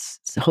glamour. It's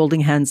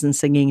holding hands and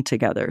singing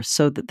together.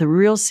 So that the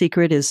real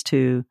secret is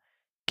to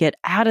get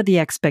out of the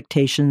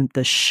expectation,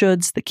 the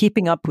shoulds, the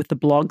keeping up with the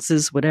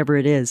blogses, whatever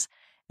it is,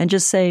 and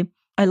just say,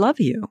 I love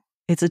you.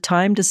 It's a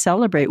time to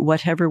celebrate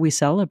whatever we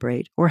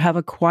celebrate, or have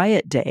a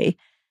quiet day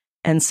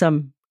and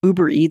some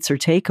Uber Eats or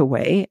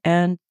takeaway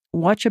and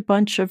watch a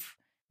bunch of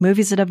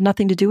movies that have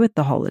nothing to do with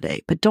the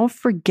holiday. But don't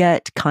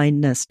forget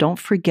kindness. Don't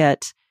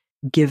forget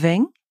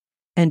giving.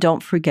 And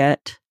don't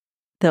forget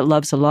that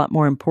love's a lot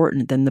more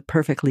important than the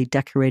perfectly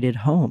decorated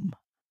home.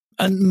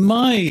 And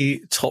my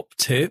top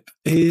tip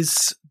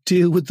is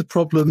deal with the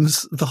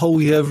problems the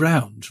whole year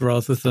round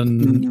rather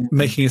than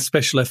making a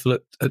special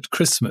effort at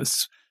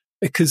Christmas.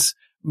 Because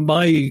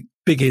my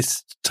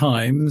biggest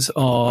times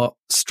are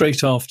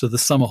straight after the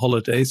summer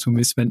holidays when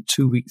we spent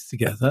 2 weeks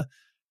together,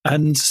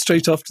 and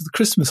straight after the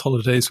Christmas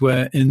holidays,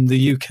 where in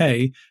the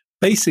UK,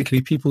 basically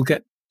people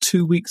get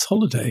 2 weeks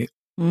holiday.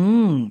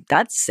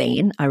 That's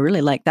sane. I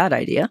really like that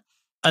idea.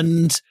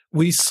 And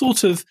we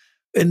sort of,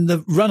 in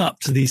the run-up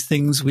to these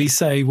things, we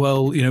say,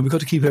 well, we've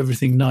got to keep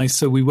everything nice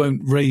so we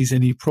won't raise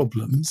any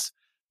problems.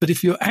 But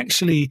if you're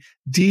actually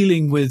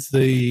dealing with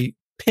the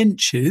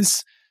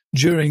pinches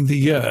during the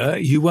year,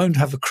 you won't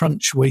have a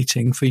crunch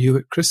waiting for you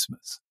at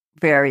Christmas.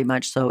 Very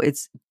much so.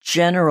 It's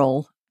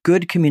general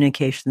good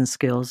communication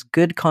skills,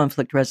 good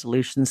conflict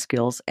resolution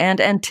skills, and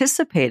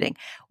anticipating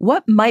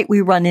what might we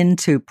run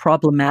into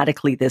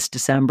problematically this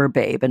December,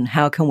 babe, and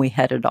how can we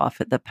head it off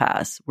at the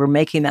pass? We're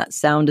making that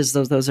sound as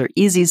though those are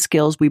easy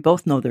skills. We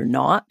both know they're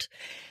not.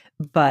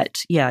 But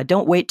yeah,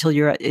 don't wait till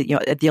you're at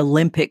the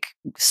Olympic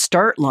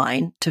start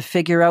line to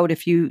figure out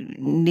if you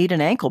need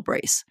an ankle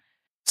brace.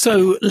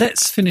 So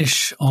let's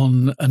finish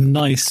on a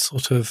nice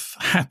sort of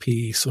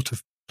happy sort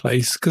of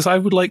place, because I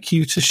would like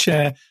you to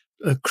share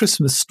a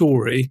Christmas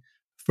story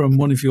from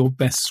one of your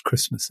best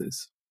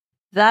Christmases.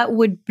 That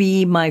would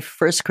be my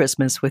first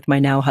Christmas with my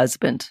now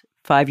husband.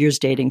 5 years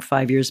dating,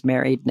 5 years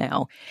married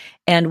now.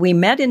 And we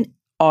met in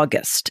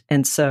August.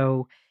 And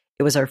so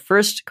it was our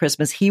first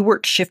Christmas. He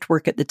worked shift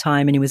work at the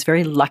time, and he was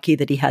very lucky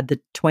that he had the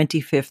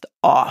 25th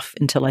off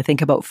until I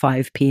think about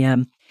 5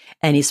 p.m.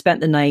 And he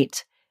spent the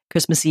night,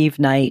 Christmas Eve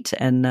night,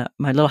 and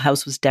my little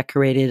house was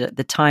decorated. At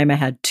the time, I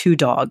had 2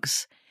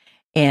 dogs.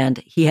 And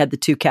he had the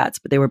 2 cats,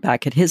 but they were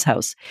back at his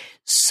house.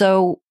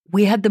 So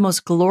we had the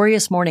most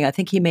glorious morning. I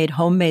think he made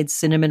homemade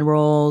cinnamon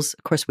rolls.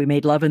 Of course, we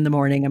made love in the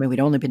morning. I mean, we'd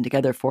only been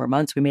together 4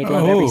 months. We made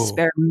love every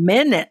spare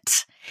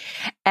minute.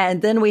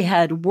 And then we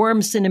had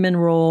warm cinnamon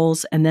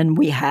rolls. And then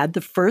we had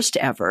the first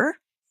ever,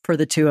 for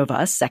the 2 of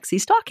us, sexy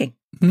stocking.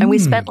 And we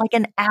spent like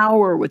an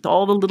hour with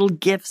all the little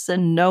gifts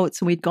and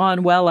notes. And we'd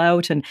gone well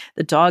out, and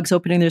the dogs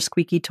opening their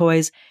squeaky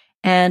toys.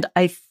 And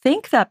I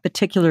think that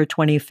particular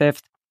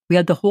 25th, we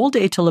had the whole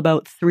day till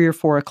about 3 or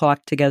 4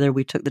 o'clock together.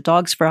 We took the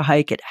dogs for a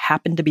hike. It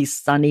happened to be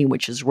sunny,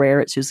 which is rare.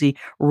 It's usually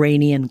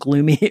rainy and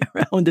gloomy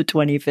around the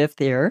 25th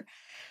here.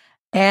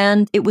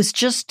 And it was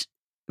just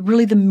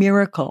really the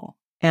miracle,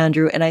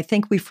 Andrew. And I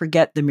think we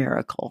forget the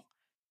miracle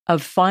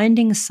of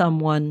finding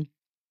someone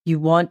you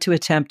want to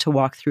attempt to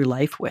walk through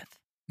life with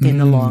in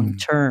the long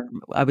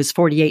term. I was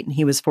 48 and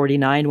he was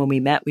 49 when we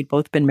met. We'd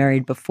both been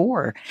married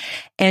before.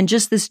 And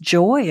just this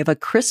joy of a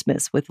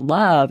Christmas with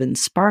love and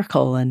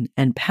sparkle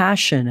and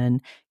passion and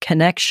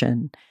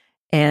connection.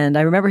 And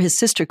I remember his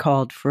sister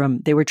called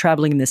they were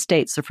traveling in the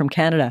States, so from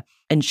Canada.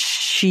 And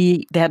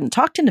they hadn't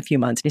talked in a few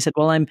months. And he said,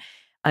 well,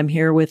 I'm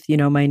here with,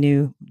 my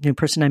new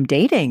person I'm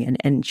dating.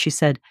 And she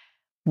said,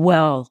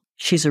 well,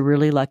 she's a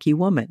really lucky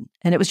woman.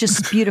 And it was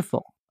just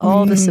beautiful.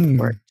 All the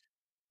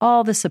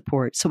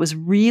support. So it was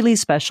really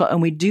special.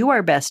 And we do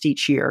our best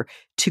each year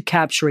to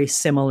capture a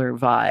similar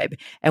vibe.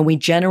 And we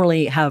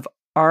generally have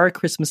our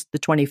Christmas, the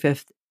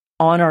 25th,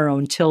 on our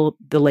own till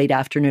the late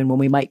afternoon when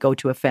we might go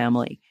to a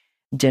family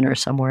dinner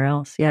somewhere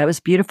else. Yeah, it was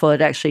beautiful.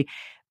 It actually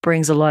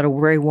brings a lot of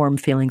very warm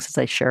feelings as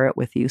I share it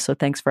with you. So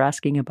thanks for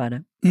asking about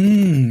it.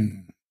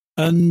 And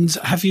And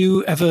have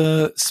you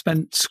ever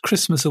spent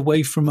Christmas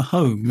away from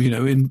home,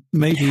 in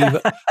maybe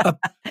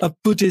a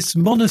Buddhist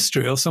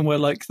monastery or somewhere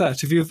like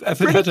that? Have you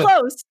ever Pretty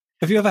close.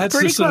 Have you ever had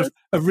Pretty sort close.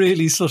 of a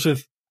really sort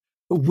of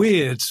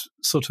weird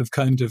sort of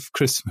kind of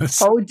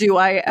Christmas? Oh, do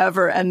I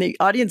ever? And the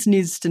audience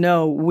needs to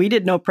know, we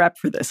did no prep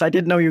for this. I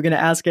didn't know you were going to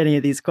ask any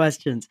of these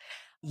questions.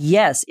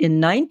 Yes,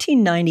 in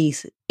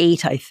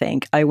 1998, I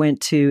think, I went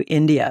to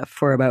India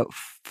for about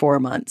 4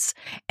 months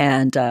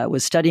and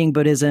was studying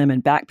Buddhism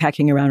and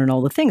backpacking around and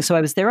all the things. So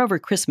I was there over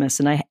Christmas,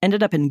 and I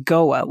ended up in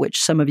Goa,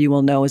 which some of you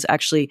will know is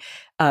actually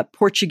a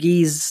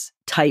Portuguese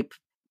type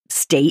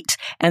state.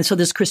 And so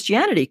there's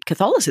Christianity,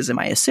 Catholicism,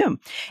 I assume.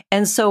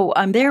 And so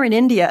I'm there in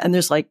India, and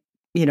there's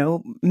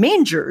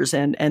mangers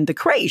and the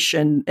creche,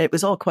 and it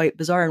was all quite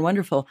bizarre and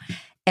wonderful.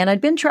 And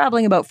I'd been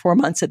traveling about 4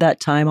 months at that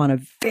time on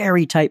a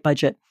very tight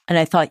budget. And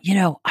I thought,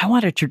 I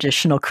want a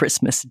traditional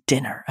Christmas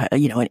dinner,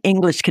 an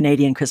English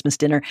Canadian Christmas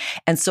dinner.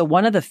 And so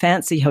one of the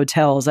fancy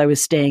hotels, I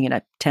was staying in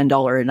a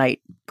 $10 a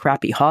night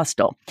crappy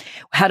hostel,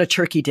 had a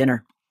turkey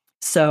dinner.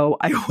 So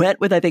I went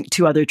with, I think,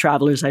 2 other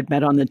travelers I'd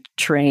met on the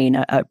train,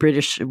 a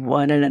British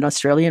one and an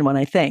Australian one,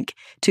 I think,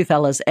 2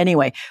 fellas.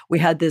 Anyway, we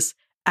had this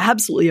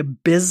absolutely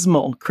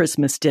abysmal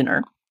Christmas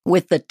dinner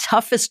with the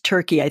toughest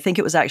turkey. I think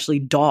it was actually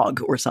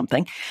dog or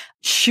something,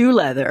 shoe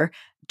leather,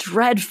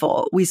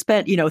 dreadful. We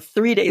spent,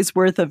 3 days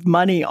worth of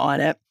money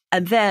on it.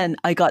 And then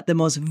I got the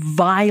most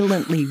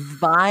violently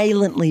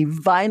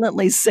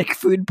sick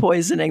food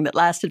poisoning that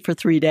lasted for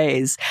 3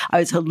 days. I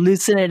was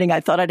hallucinating. I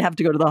thought I'd have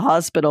to go to the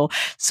hospital.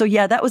 So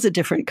yeah, that was a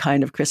different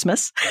kind of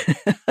Christmas.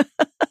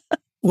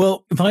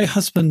 Well, my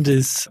husband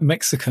is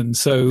Mexican,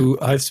 so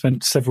I've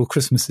spent several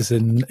Christmases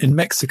in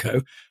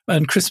Mexico,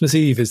 and Christmas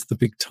Eve is the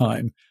big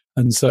time.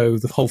 And so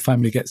the whole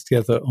family gets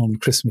together on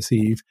Christmas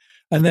Eve.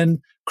 And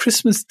then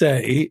Christmas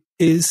Day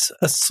is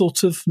a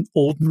sort of an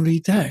ordinary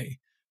day.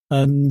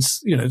 And,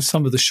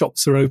 some of the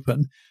shops are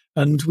open.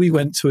 And we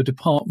went to a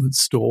department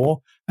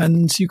store,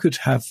 and you could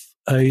have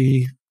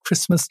a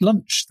Christmas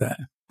lunch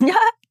there.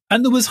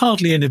 And there was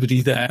hardly anybody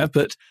there,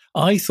 but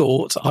I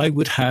thought I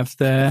would have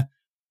their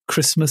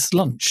Christmas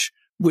lunch,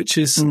 which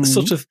is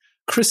sort of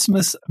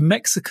Christmas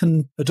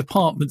Mexican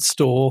department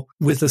store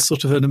with a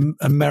sort of an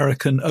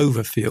American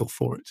overfeel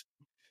for it.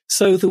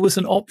 So there was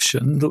an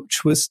option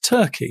which was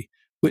turkey,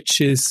 which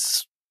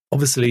is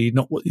obviously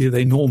not what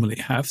they normally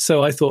have.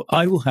 So I thought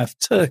I will have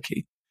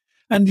turkey.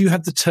 And you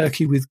had the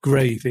turkey with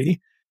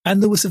gravy,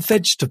 and there was a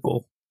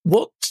vegetable.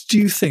 What do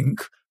you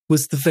think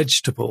was the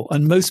vegetable?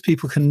 And most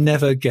people can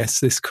never guess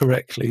this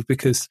correctly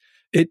because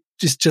it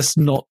is just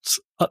not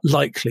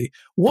likely.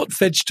 What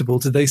vegetable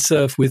did they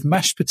serve with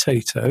mashed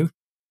potato,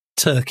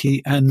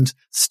 turkey, and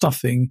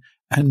stuffing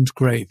and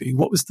gravy?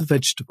 What was the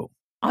vegetable?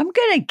 I'm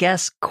going to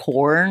guess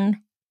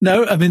corn.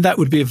 No, I mean, that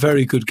would be a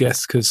very good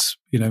guess because,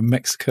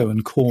 Mexico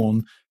and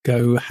corn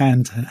go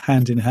hand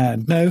in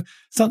hand. No,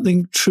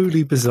 something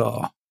truly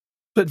bizarre,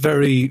 but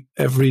very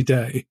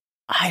everyday.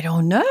 I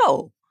don't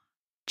know.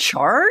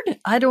 Chard?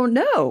 I don't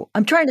know.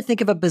 I'm trying to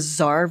think of a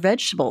bizarre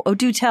vegetable. Oh,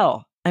 do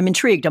tell. I'm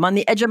intrigued. I'm on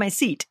the edge of my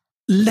seat.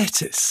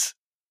 Lettuce.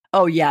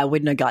 Oh, yeah, I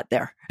wouldn't have got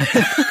there.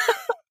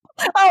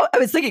 Oh, I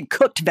was thinking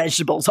cooked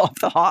vegetables off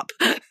the hop.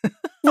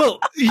 Well,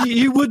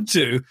 you would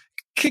do.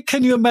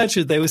 Can you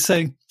imagine they were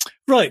saying,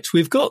 right,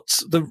 we've got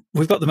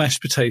the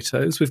mashed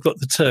potatoes, we've got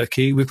the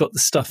turkey, we've got the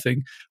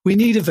stuffing. We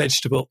need a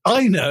vegetable.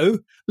 I know.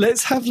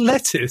 Let's have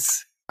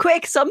lettuce.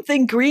 Quick,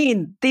 something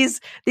green. These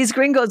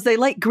gringos, they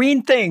like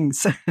green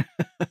things.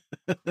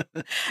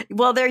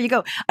 Well, there you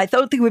go. I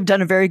don't think we've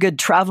done a very good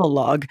travel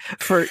log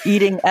for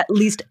eating at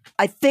least,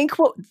 I think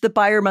what the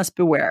buyer must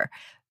beware.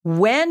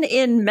 When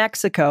in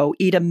Mexico,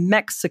 eat a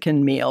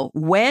Mexican meal.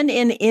 When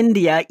in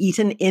India, eat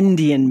an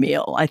Indian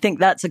meal. I think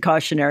that's a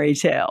cautionary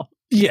tale.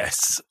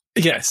 Yes.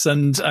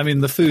 And I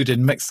mean, the food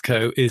in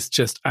Mexico is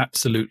just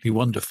absolutely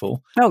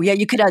wonderful. Oh, yeah.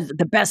 You could have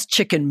the best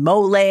chicken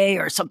mole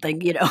or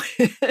something,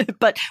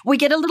 but we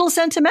get a little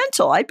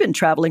sentimental. I've been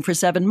traveling for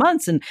 7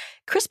 months and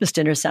Christmas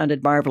dinner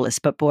sounded marvelous,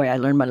 but boy, I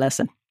learned my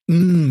lesson.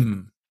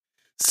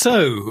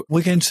 So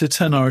we're going to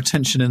turn our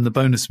attention in the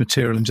bonus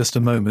material in just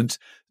a moment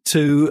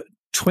to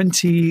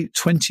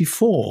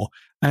 2024.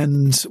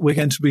 And we're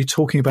going to be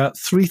talking about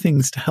 3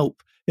 things to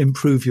help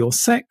improve your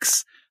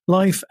sex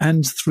life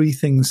and 3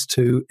 things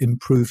to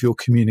improve your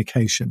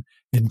communication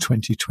in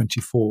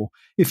 2024.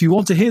 If you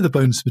want to hear the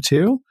bonus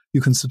material,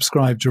 you can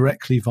subscribe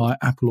directly via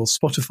Apple or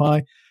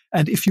Spotify.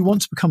 And if you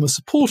want to become a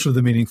supporter of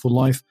The Meaningful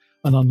Life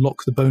and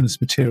unlock the bonus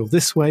material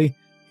this way,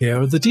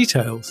 here are the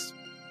details.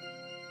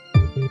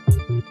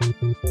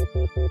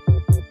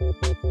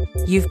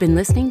 You've been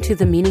listening to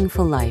The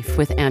Meaningful Life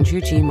with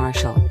Andrew G.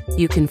 Marshall.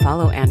 You can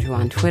follow Andrew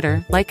on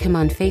Twitter, like him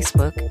on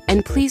Facebook,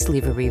 and please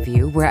leave a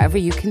review wherever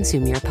you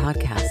consume your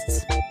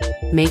podcasts.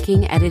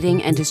 Making,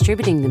 editing, and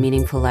distributing The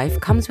Meaningful Life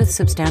comes with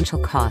substantial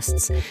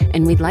costs,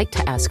 and we'd like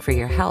to ask for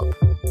your help.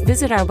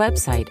 Visit our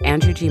website,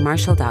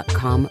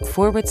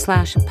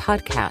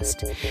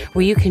 andrewgmarshall.com/podcast,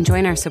 where you can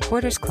join our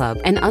supporters club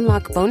and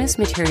unlock bonus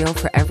material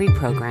for every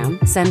program,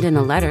 send in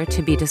a letter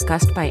to be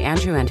discussed by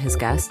Andrew and his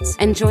guests,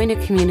 and join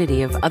a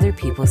community of other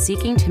people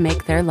seeking to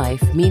make their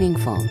life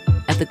meaningful.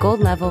 At the gold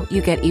level,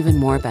 you get even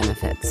more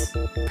benefits.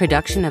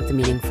 Production of The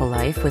Meaningful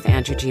Life with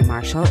Andrew G.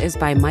 Marshall is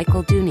by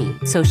Michael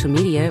Dooney. Social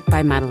media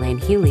by Madeleine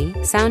Healy.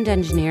 Sound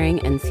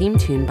engineering and theme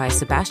tune by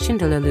Sebastian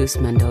de la Luz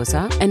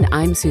Mendoza. And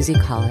I'm Susie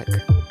Colick.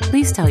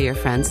 Please tell your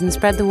friends and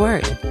spread the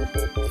word.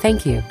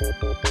 Thank you.